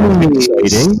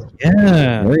 Exciting.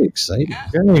 Yeah. Very exciting.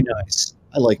 Very nice.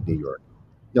 I like New York.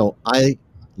 No, I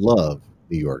love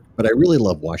New York, but I really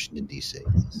love Washington, D.C.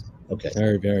 Okay.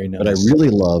 Very, very nice. But I really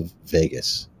love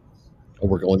Vegas. Oh,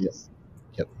 we're going.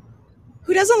 Yep.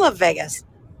 Who doesn't love Vegas?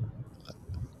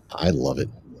 I love it.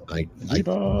 I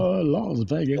Las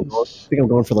Vegas. think I'm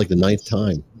going for like the 9th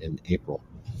time in April.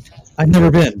 I've never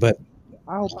been, but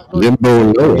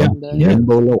Limbo Loa. Yeah.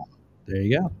 Limbo Loa. there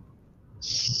you go.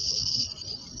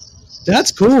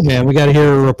 That's cool, man. We got to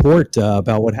hear a report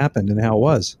about what happened and how it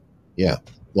was. Yeah.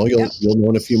 Well, you'll know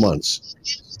in a few months.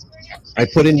 I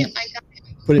put in.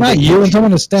 Not you. I'm talking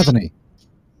to Stephanie.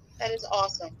 that is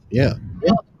awesome. Yeah.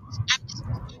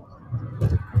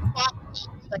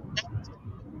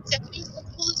 Stephanie's the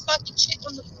coolest fucking shit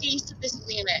on the face of this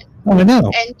planet. Oh, I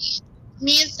know. And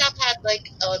me and Steph had like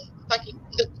a fucking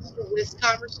the coolest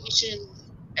conversation.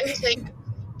 I was like,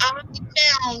 I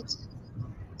found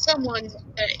someone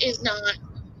that is not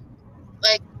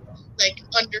like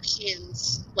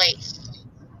understands life.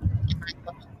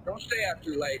 Don't stay out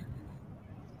too late.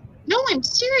 No, I'm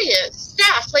serious.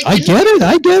 Steph, like I get it.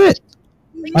 I get it.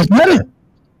 I've met her.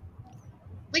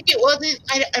 Like it wasn't.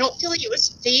 I don't feel like it was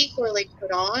fake or like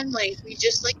put on. Like we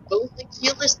just like both like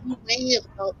feel the same way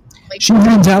about like. She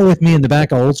hangs out with me in the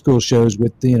back of old school shows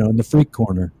with in the freak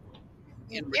corner.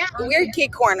 Yeah, Weird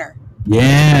Kid Corner.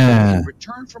 Yeah, In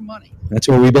return for money. that's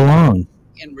where we belong.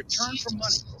 In return for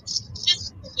money.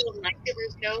 just feel like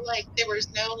there was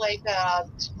no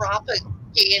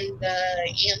propaganda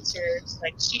answers.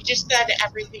 Like she just said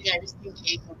everything I was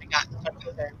thinking when I got in touch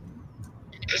with her.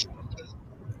 And it was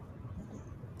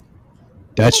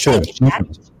That's true.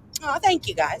 Oh, thank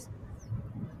you, guys.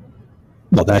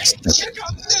 Well, that's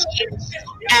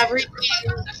everything.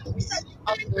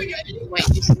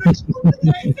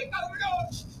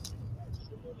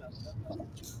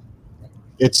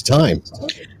 It's time.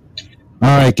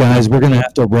 all right, guys. We're gonna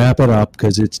have to wrap it up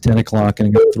because it's 10 o'clock and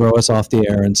it's gonna throw us off the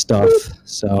air and stuff.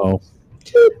 So,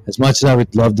 as much as I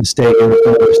would love to stay here for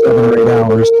another 7 or 8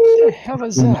 hours, What the hell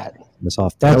is that? it's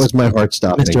off. That That's was my heart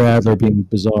stopping. Mr. Adler being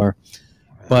bizarre.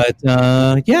 But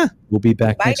yeah, we'll be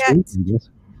back Bye, next guys. week.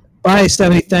 Bye,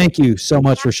 Stephanie. Thank you so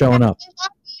much for showing up.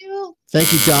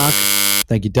 Thank you, Doc.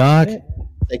 Thank you, Doc.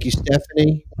 Thank you,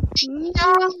 Stephanie.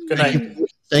 Good night.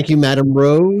 Thank you, Madam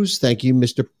Rose. Thank you,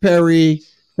 Mr. Perry.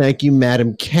 Thank you,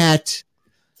 Madam Cat.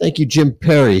 Thank you, Jim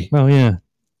Perry. Oh yeah.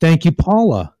 Thank you,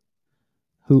 Paula.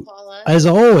 Who, as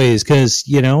always, because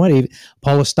you know what,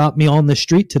 Paula stopped me on the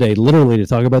street today, literally, to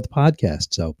talk about the podcast.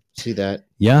 So See that?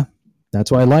 yeah,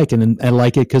 that's why I like it, and I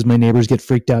like it because my neighbors get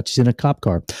freaked out. She's in a cop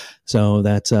car, so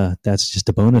that's just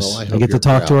a bonus. Well, I I hope get to you're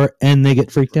talk to proud. her, and they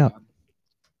get freaked out.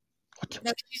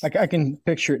 Like I can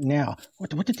picture it now.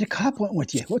 What did the cop want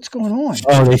with you? What's going on?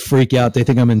 Oh, they freak out. They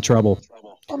think I'm in trouble.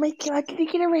 Oh my God! Did he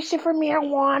get arrested for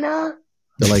marijuana?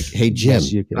 They're like, hey, Jim.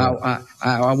 Yes, you can-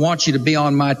 I want you to be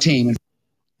on my team.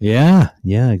 Yeah,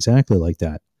 exactly like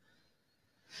that.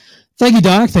 Thank you,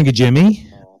 Doc. Thank you, Jimmy.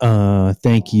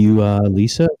 Thank you,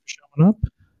 Lisa, for showing up. Did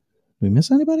we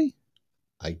miss anybody?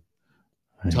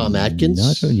 Tom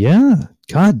Atkins. Yeah.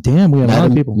 God damn, we have a lot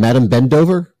of people. Madam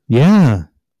Bendover. Yeah.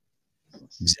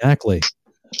 Exactly.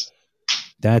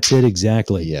 That's it.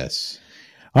 Exactly. Yes.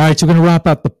 All right. So we're going to wrap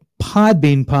up the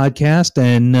Podbean podcast,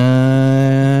 and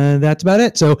that's about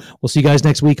it. So we'll see you guys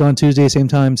next week on Tuesday, same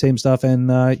time, same stuff,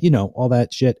 and all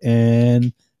that shit.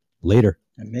 And later.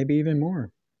 And maybe even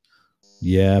more.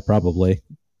 Yeah, probably.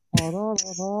 See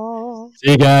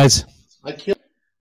you guys. I killed.